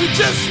speaks, we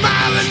just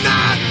smile and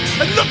nod.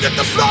 And look at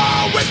the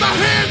floor with my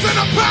hands in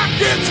my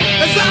pockets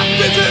as I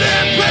fidget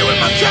and play with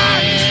my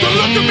tie. Don't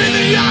look at me in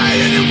the eye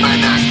and you might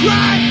not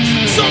cry.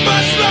 So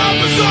much love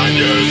is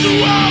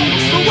unusual,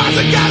 but why's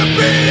it gotta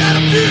be at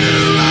a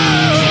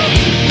funeral?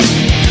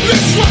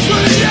 This was for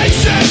the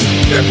aces.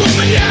 They put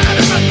me out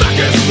in the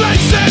darkest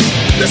places.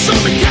 They show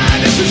me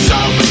kindness and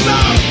show me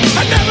love.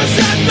 I never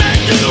said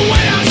thank you the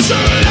way I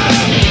should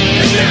have.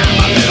 And now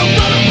my little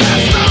brother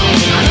passed on.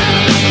 I had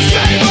a lot to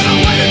say, but I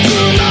waited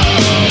too long.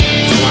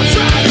 So I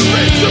tried to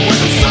reach him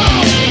with a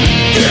song.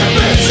 Dear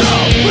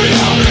Mitchell, we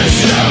all miss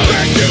you.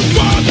 Thank you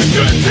for the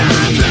good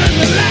times and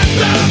the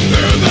laughter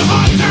through the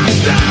hard times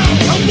down.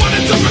 I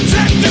wanted to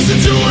protect this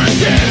and you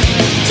again,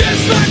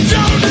 just like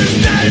Jonas,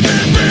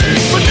 David, me.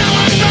 But now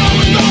I know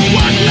it don't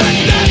work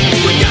like that.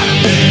 We gotta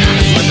be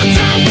honest with the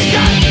time we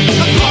got.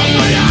 I close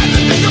my eyes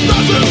and think of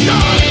those who've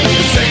gone.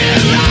 And sing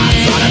it loud,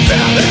 trying to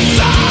feel this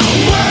song.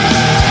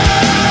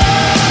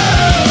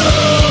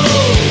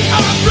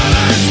 Our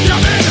brother's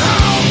coming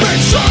home.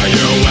 Make sure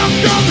you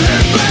welcome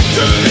him back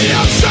to the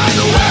outside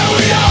where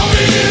we all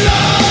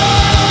belong.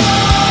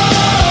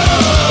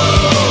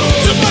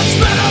 Too much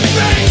better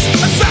things,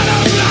 a side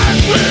of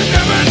life we've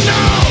never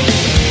known.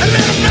 And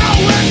let him know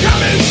we're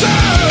coming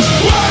soon.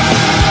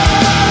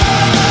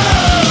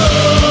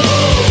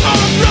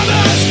 Our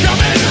brother's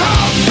coming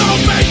home, so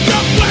make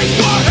a place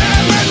for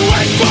him and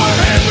wait for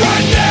him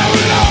right there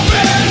in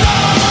open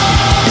arms.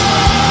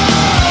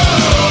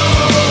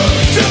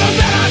 Tell him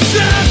that I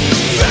said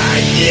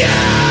thank you.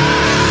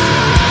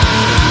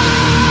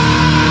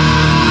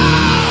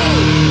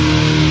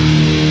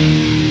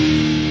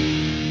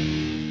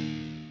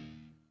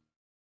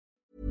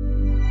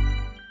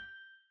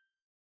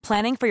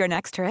 Planning for your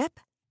next trip?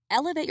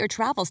 Elevate your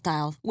travel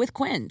style with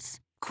Quince.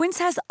 Quince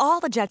has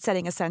all the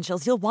jet-setting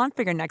essentials you'll want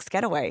for your next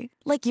getaway,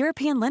 like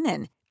European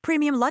linen,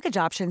 premium luggage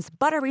options,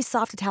 buttery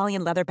soft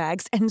Italian leather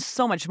bags, and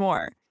so much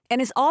more.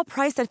 And is all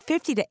priced at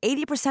 50 to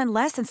 80%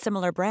 less than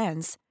similar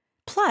brands.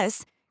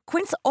 Plus,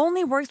 Quince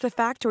only works with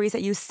factories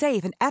that use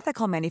safe and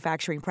ethical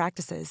manufacturing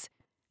practices.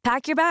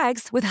 Pack your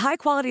bags with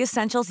high-quality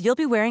essentials you'll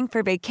be wearing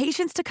for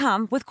vacations to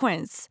come with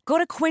Quince. Go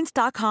to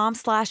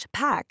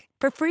quince.com/pack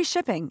for free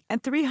shipping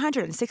and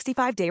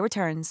 365-day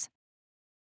returns.